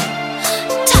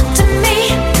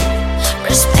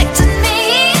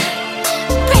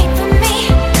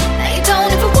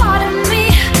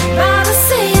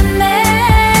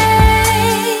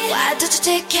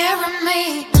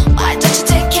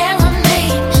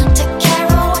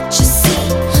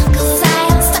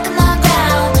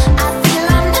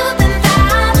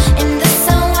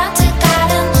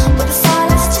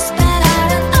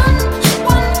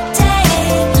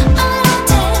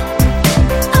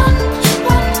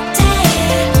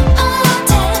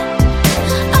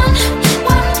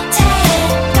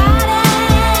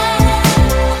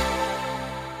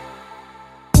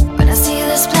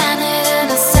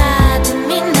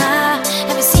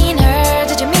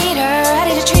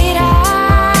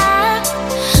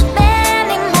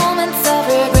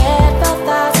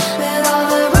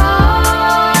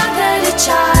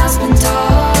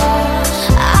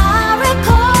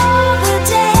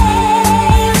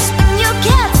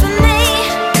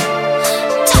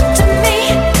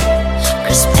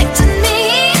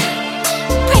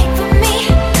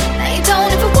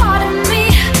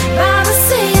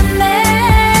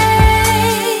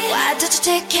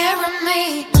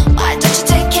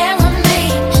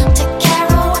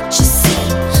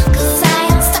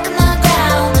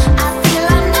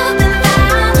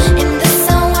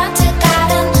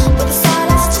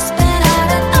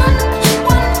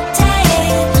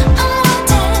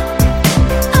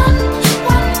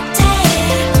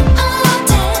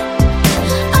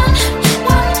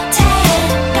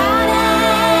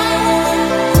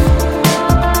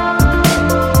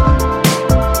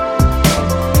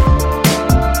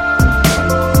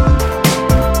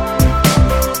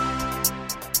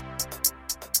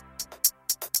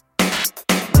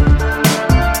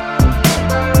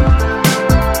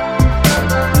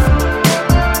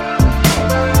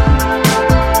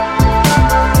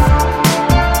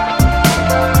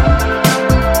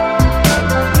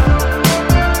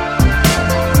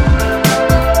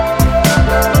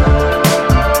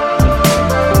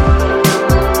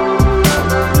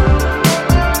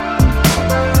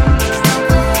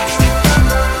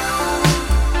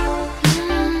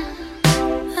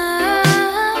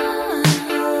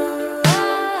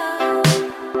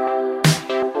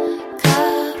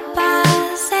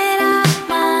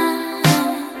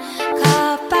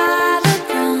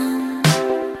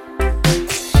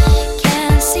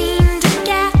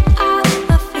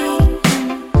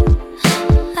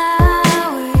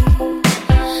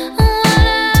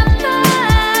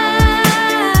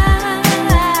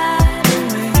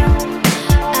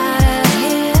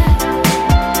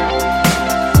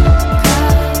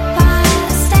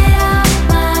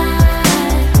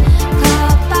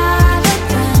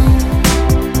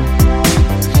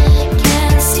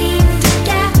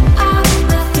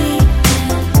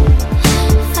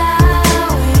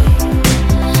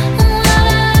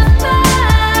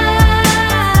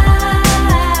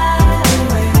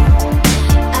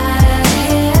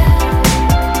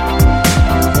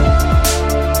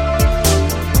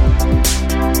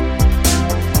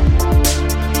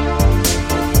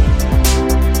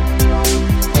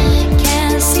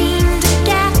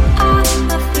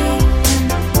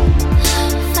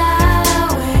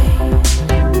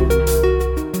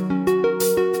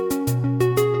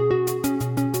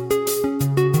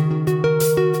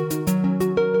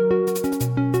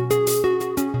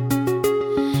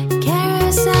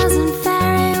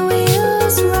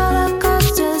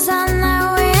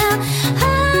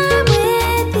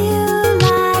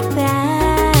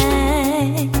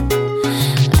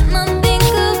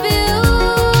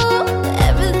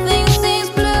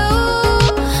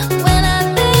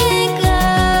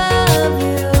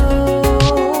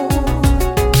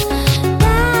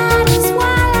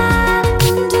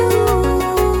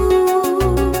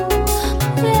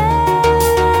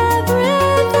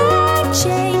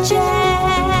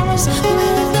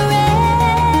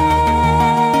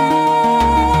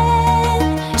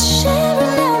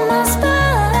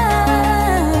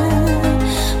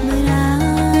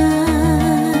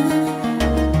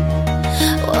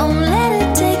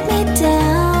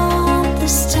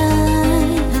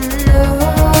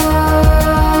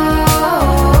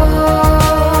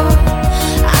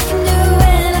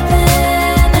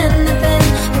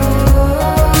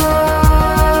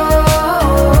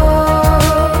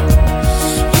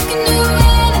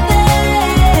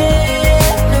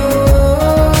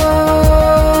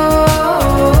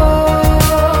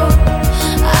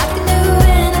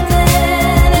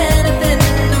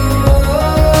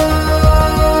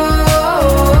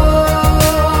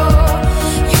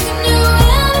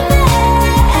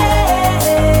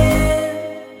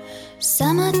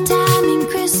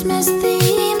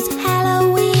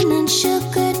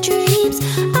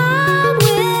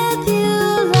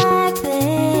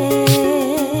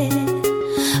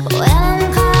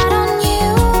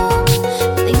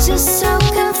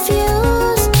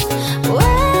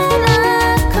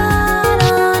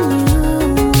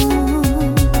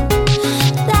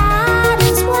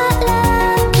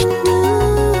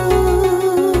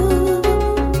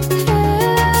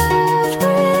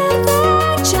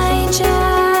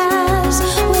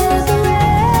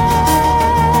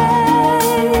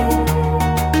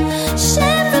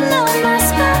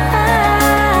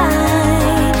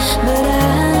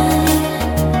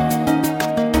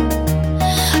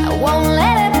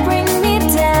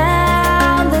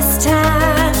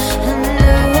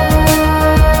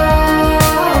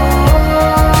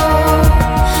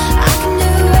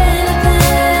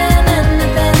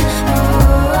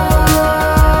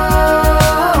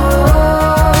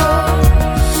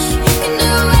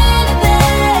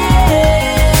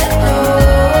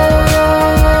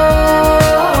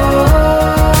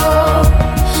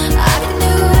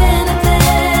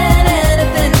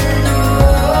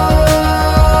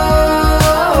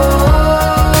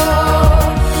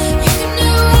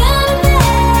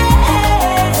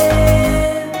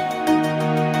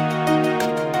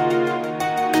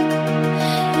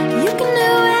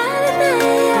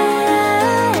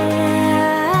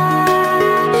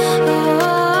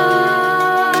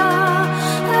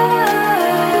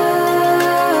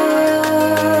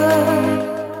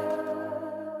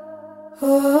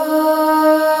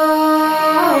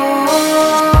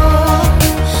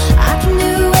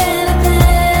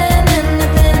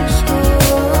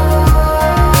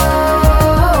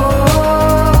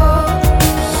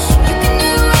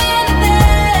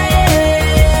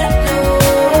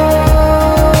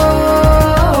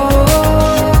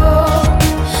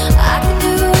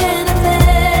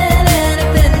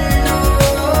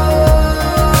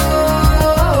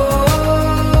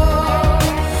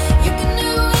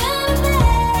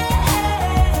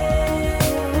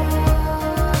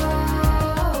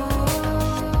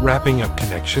Wrapping up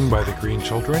Connection by the Green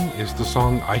Children is the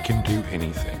song I Can Do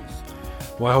Anything.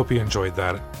 Well, I hope you enjoyed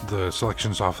that, the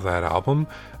selections off of that album.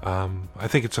 I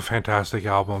think it's a fantastic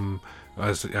album,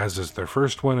 as is their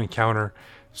first one, Encounter.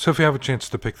 So if you have a chance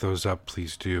to pick those up,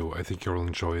 please do. I think you'll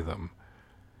enjoy them.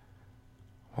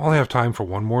 Well, I have time for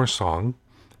one more song,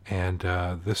 and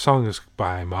this song is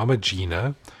by Mama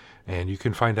Gina, and you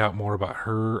can find out more about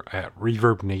her at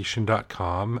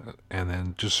ReverbNation.com, and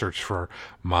then just search for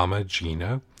Mama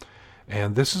Gina.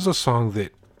 And this is a song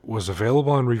that was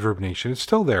available on Reverb Nation. It's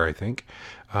still there, I think,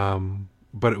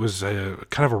 but it was a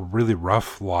kind of a really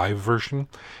rough live version,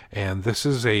 and this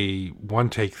is a one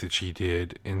take that she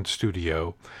did in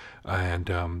studio. And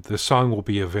this song will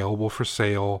be available for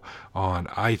sale on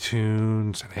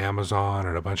iTunes and Amazon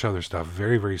and a bunch of other stuff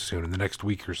very, very soon, in the next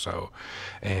week or so.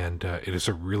 And it is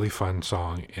a really fun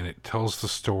song, and it tells the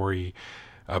story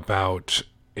about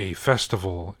a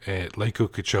festival at Lake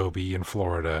Okeechobee in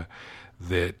Florida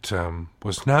that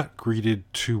was not greeted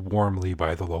too warmly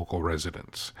by the local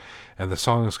residents. And the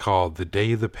song is called The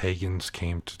Day the Pagans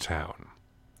Came to Town.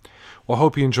 Well, I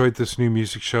hope you enjoyed this new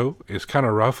music show. It's kind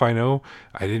of rough, I know.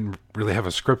 I didn't really have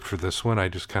a script for this one. I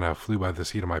just kind of flew by the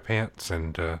seat of my pants,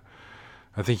 and I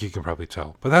think you can probably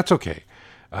tell. But that's okay.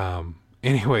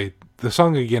 Anyway, the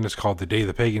song again is called The Day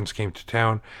the Pagans Came to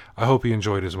Town. I hope you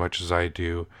enjoyed as much as I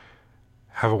do.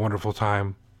 Have a wonderful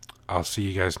time. I'll see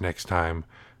you guys next time.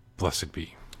 Blessed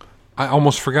be. I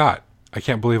almost forgot. I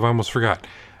can't believe I almost forgot.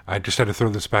 I just had to throw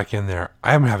this back in there.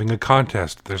 I am having a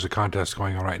contest. There's a contest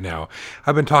going on right now.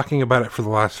 I've been talking about it for the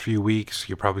last few weeks.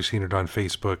 You've probably seen it on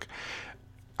Facebook.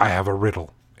 I have a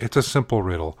riddle. It's a simple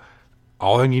riddle.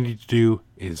 All you need to do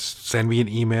is send me an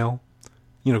email.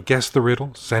 Guess the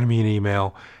riddle. Send me an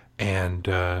email, and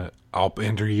I'll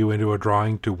enter you into a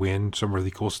drawing to win some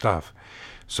really cool stuff.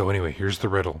 So anyway, here's the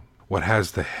riddle. What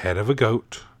has the head of a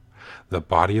goat, the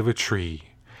body of a tree,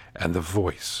 and the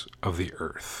voice of the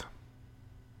earth?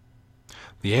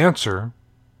 The answer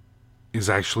is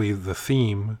actually the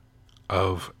theme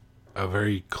of a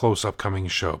very close upcoming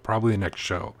show, probably the next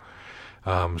show.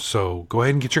 So go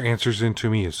ahead and get your answers into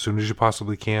me as soon as you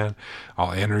possibly can.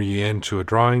 I'll enter you into a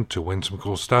drawing to win some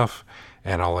cool stuff,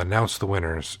 and I'll announce the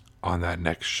winners on that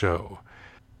next show.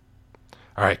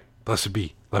 All right, blessed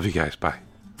be. Love you guys. Bye.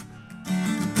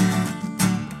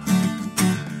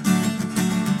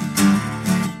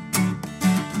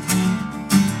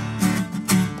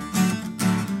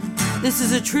 This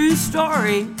is a true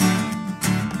story.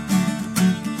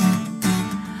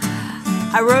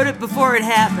 I wrote it before it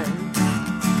happened,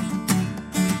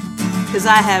 because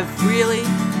I have really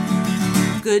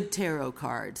good tarot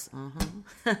cards.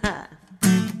 The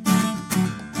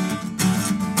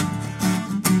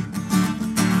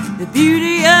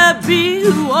beauty of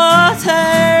blue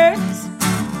waters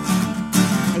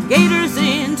and gators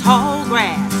in tall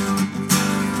grass,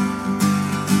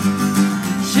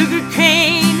 sugar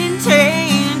cane and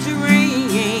tangerines,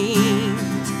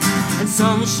 and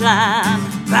sunshine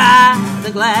by the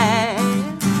glass.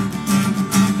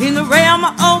 In the realm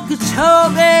of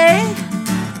Okeechobee,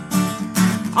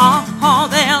 oh,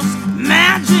 there's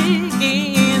magic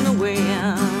in the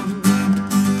wind.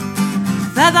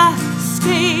 Feather,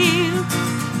 scale,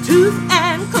 tooth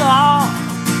and claw,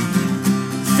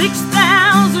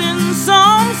 6,000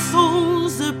 some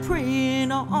souls are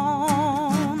praying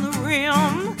on the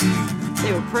rim.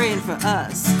 They were praying for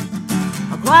us.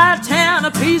 A quiet town,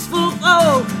 a peaceful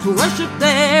foe to worship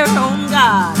their own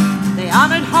God. They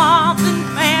honored hearth and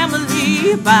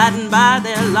family, abiding by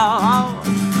their laws.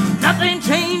 Nothing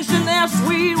changed in their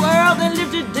sweet world. They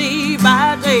lived it day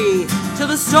by day till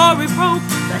the story broke.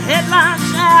 The headlines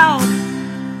shout,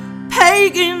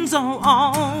 pagans are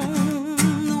on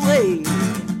the way.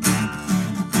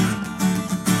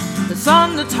 The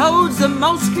sun, the toads, the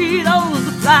mosquitoes,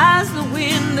 the flies, the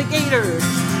wind, the gators,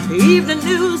 the evening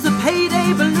news, the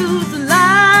payday balloons, the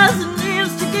lies and the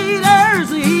instigators.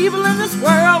 The evil in this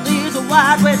world is a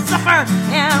wide. We suffer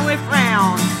and we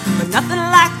frown, but nothing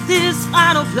like this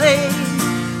final play.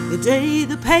 The day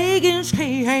the pagans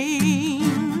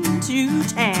came to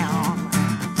town.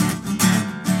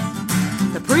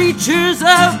 The preachers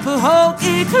of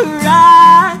Pahokee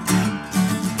cry.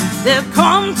 They've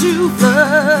come to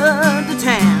flood the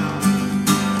town.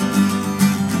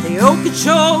 The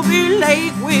Okeechobee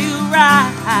Lake will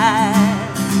rise,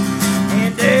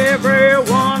 and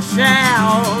everyone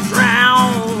shall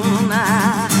drown.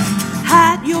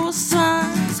 Hide your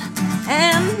sons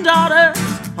and daughters.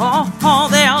 Oh,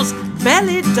 there's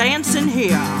belly dancing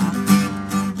here.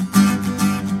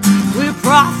 We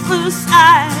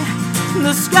prophesy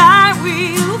the sky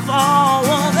will fall.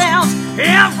 There's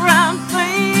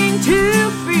everything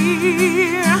to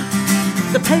fear.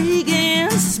 The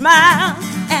pagans smiled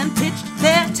and pitched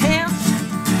their tents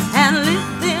and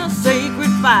lit their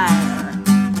sacred fire.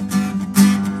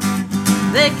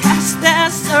 They cast their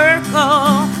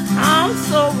circle on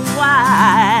so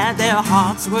wide, their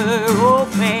hearts were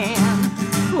open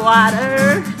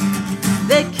wider.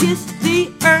 They kissed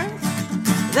the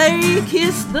earth, they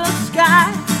kissed the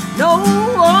sky. No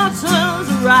waters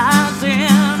rising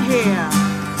here.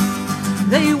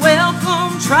 They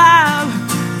welcome tribe,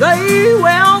 they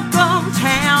welcome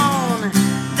town.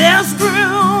 There's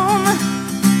room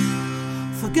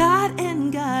for God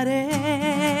and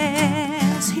Goddess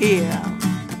here.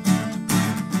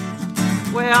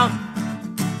 Well,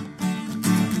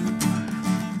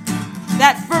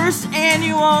 that first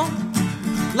annual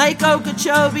Lake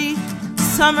Okeechobee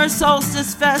Summer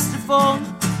Solstice Festival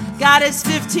got its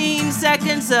 15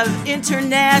 seconds of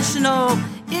international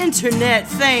internet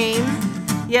fame.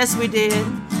 Yes, we did.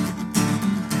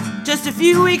 Just a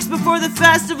few weeks before the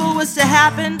festival was to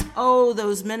happen, oh,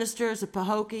 those ministers of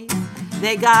Pahokee,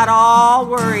 they got all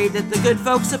worried that the good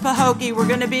folks of Pahokee were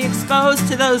going to be exposed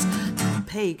to those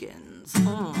pagans.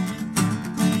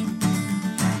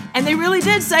 And they really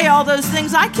did say all those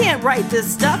things. I can't write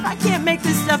this stuff. I can't make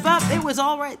this stuff up. It was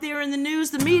all right there in the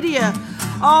news, the media.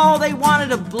 Oh, they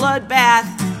wanted a bloodbath.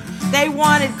 They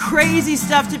wanted crazy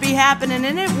stuff to be happening,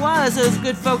 and it was. Those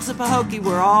good folks of Pahokee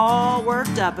were all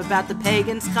worked up about the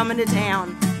pagans coming to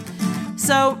town.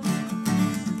 So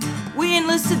we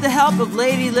enlisted the help of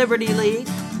Lady Liberty League,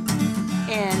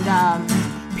 and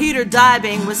Peter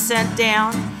Dybing was sent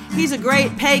down. He's a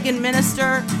great pagan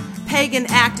minister, pagan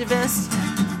activist,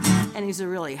 and he's a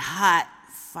really hot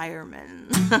fireman.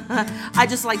 I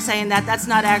just like saying that. That's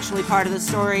not actually part of the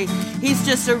story. He's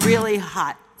just a really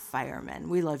hot fireman.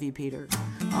 We love you, Peter.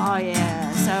 Oh,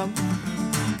 yeah. So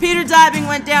Peter Dybing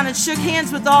went down and shook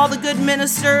hands with all the good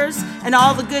ministers and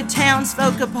all the good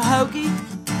townsfolk of Pahokee.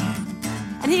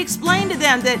 And he explained to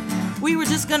them that we were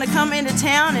just going to come into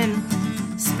town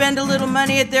and spend a little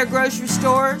money at their grocery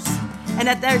stores and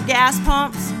at their gas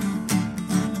pumps.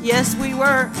 Yes, we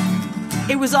were.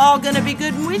 It was all going to be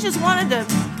good, and we just wanted to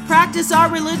practice our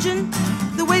religion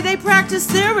the way they practice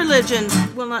their religion.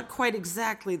 Well, not quite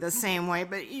exactly the same way,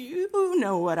 but you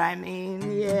know what I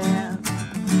mean, yeah.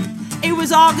 It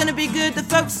was all going to be good. The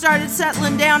folks started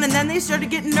settling down, and then they started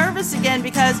getting nervous again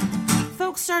because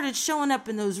folks started showing up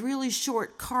in those really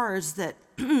short cars that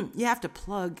you have to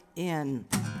plug in.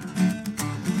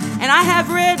 And I have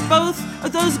read both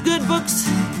of those good books,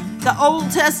 the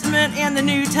Old Testament and the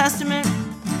New Testament.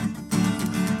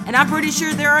 And I'm pretty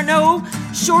sure there are no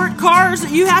short cars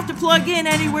that you have to plug in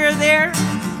anywhere there.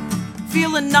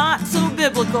 Feeling not so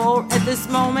biblical at this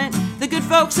moment. The good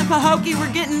folks at Pahokee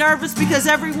were getting nervous because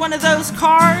every one of those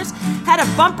cars had a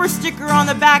bumper sticker on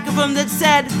the back of them that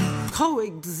said,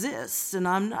 coexist. And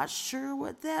I'm not sure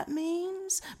what that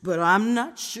means, but I'm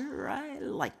not sure I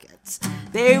like it.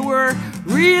 They were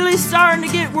really starting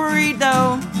to get worried,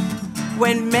 though,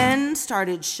 when men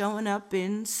started showing up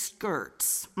in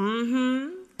skirts.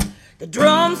 The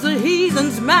drums, the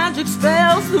heathens, magic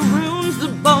spells, the runes, the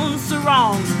bones,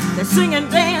 sarongs. They sing and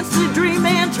dance, they dream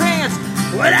and trance.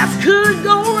 What else could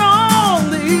go wrong?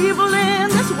 The evil in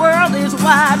this world is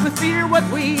wide. We fear what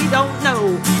we don't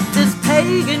know. This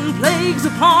pagan plague's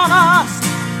upon us.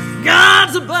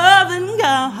 God's above and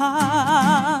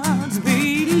God's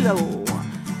below.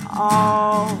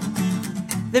 Oh,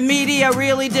 the media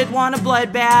really did want a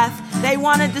bloodbath. They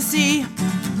wanted to see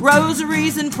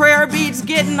rosaries and prayer beads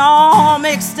getting all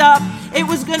mixed up. It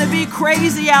was going to be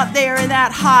crazy out there in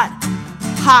that hot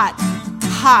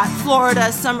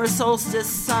Florida summer solstice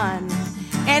sun.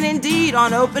 And indeed,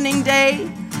 on opening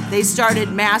day, they started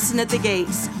massing at the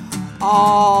gates.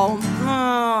 All,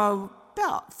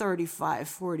 about 35,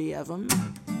 40 of them.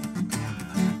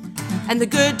 And the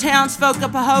good townsfolk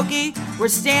of Pahokee were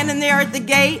standing there at the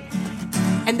gate,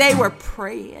 and they were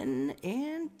praying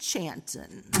and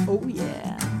chanting. Oh,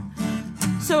 yeah.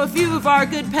 So a few of our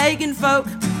good pagan folk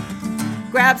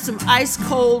grabbed some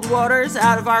ice-cold waters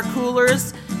out of our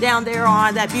coolers down there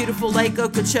on that beautiful Lake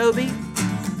Okeechobee.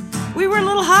 We were a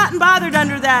little hot and bothered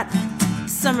under that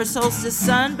summer solstice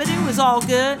sun, but it was all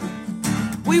good.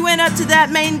 We went up to that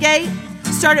main gate,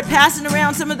 started passing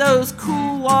around some of those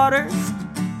cool waters.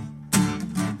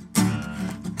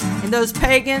 And those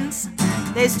pagans,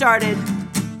 they started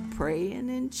praying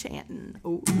and chanting.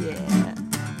 Oh, yeah.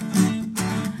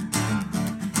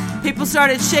 People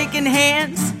started shaking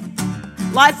hands.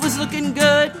 Life was looking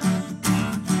good.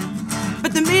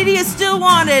 But the media still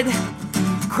wanted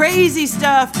crazy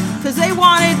stuff because they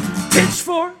wanted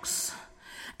pitchforks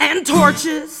and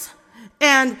torches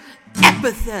and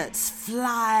epithets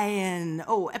flying.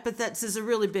 Oh, epithets is a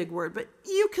really big word, but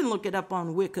you can look it up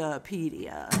on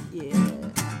Wikipedia. Yeah.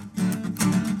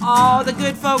 Oh, the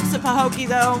good folks of Pahokee,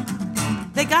 though,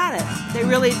 they got it. They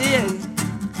really did.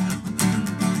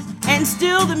 And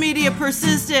still the media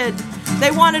persisted.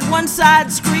 They wanted one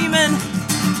side screaming,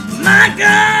 "My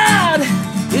God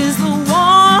is the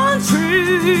one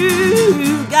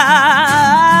true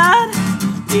God."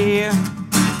 Yeah.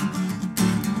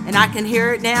 And I can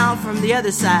hear it now from the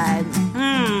other side.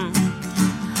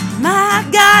 My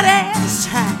goddess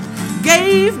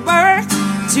gave birth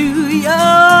to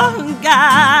young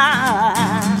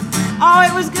God. Oh,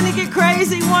 it was gonna get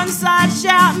crazy. One side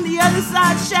shouting, the other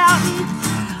side shouting.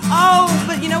 Oh,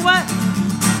 but you know what?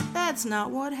 That's not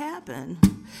what happened.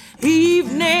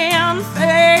 Evening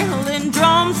fell and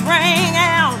drums rang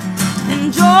out,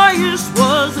 and joyous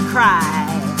was the cry.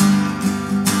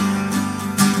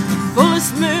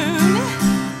 Fullest moon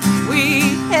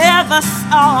we ever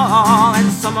saw,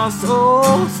 and summer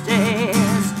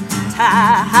solstice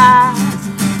tides.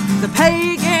 The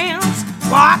pagans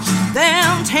watched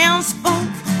them townsfolk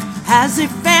as they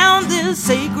found this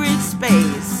sacred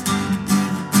space.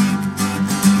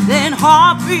 Then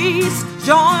heartbeats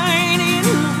join in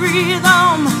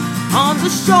rhythm on the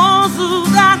shores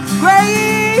of that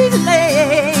great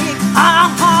lake.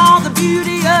 The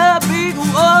beauty of big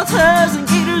waters and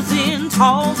gators in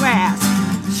tall grass,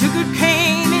 sugar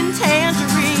cane and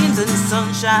tangerines and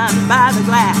sunshine by the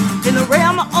glass. In the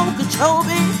realm of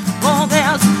Okeechobee, oh,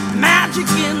 there's magic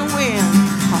in the wind.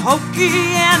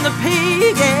 Pahokee and the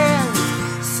pagans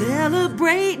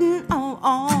celebrating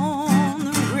on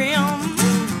the rim.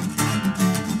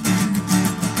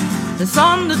 There's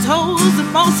undertows, the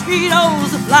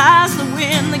mosquitoes, the flies, the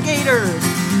wind, the gators.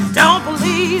 Don't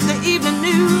believe the evening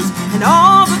news and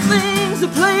all the things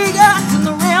that plague us in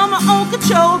the realm of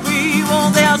Okeechobee. Well,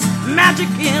 there's magic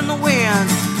in the wind.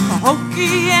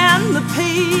 Pahokee and the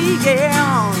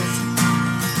pagans.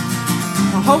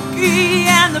 Pahokee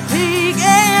and the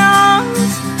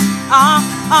pagans.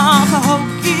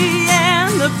 Pahokee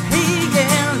and the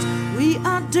pagans. We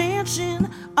are dancing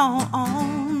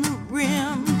on the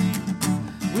rim.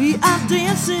 We are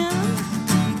dancing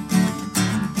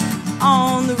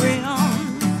on the rim.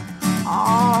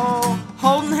 Oh,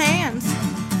 holding hands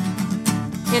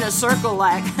in a circle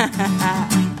like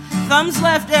thumbs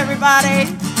left, everybody.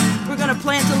 We're gonna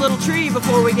plant a little tree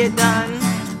before we get done.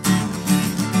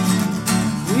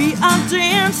 We are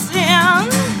dancing.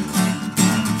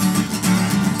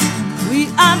 We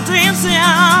are dancing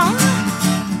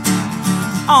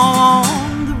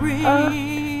on the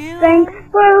rim. Thanks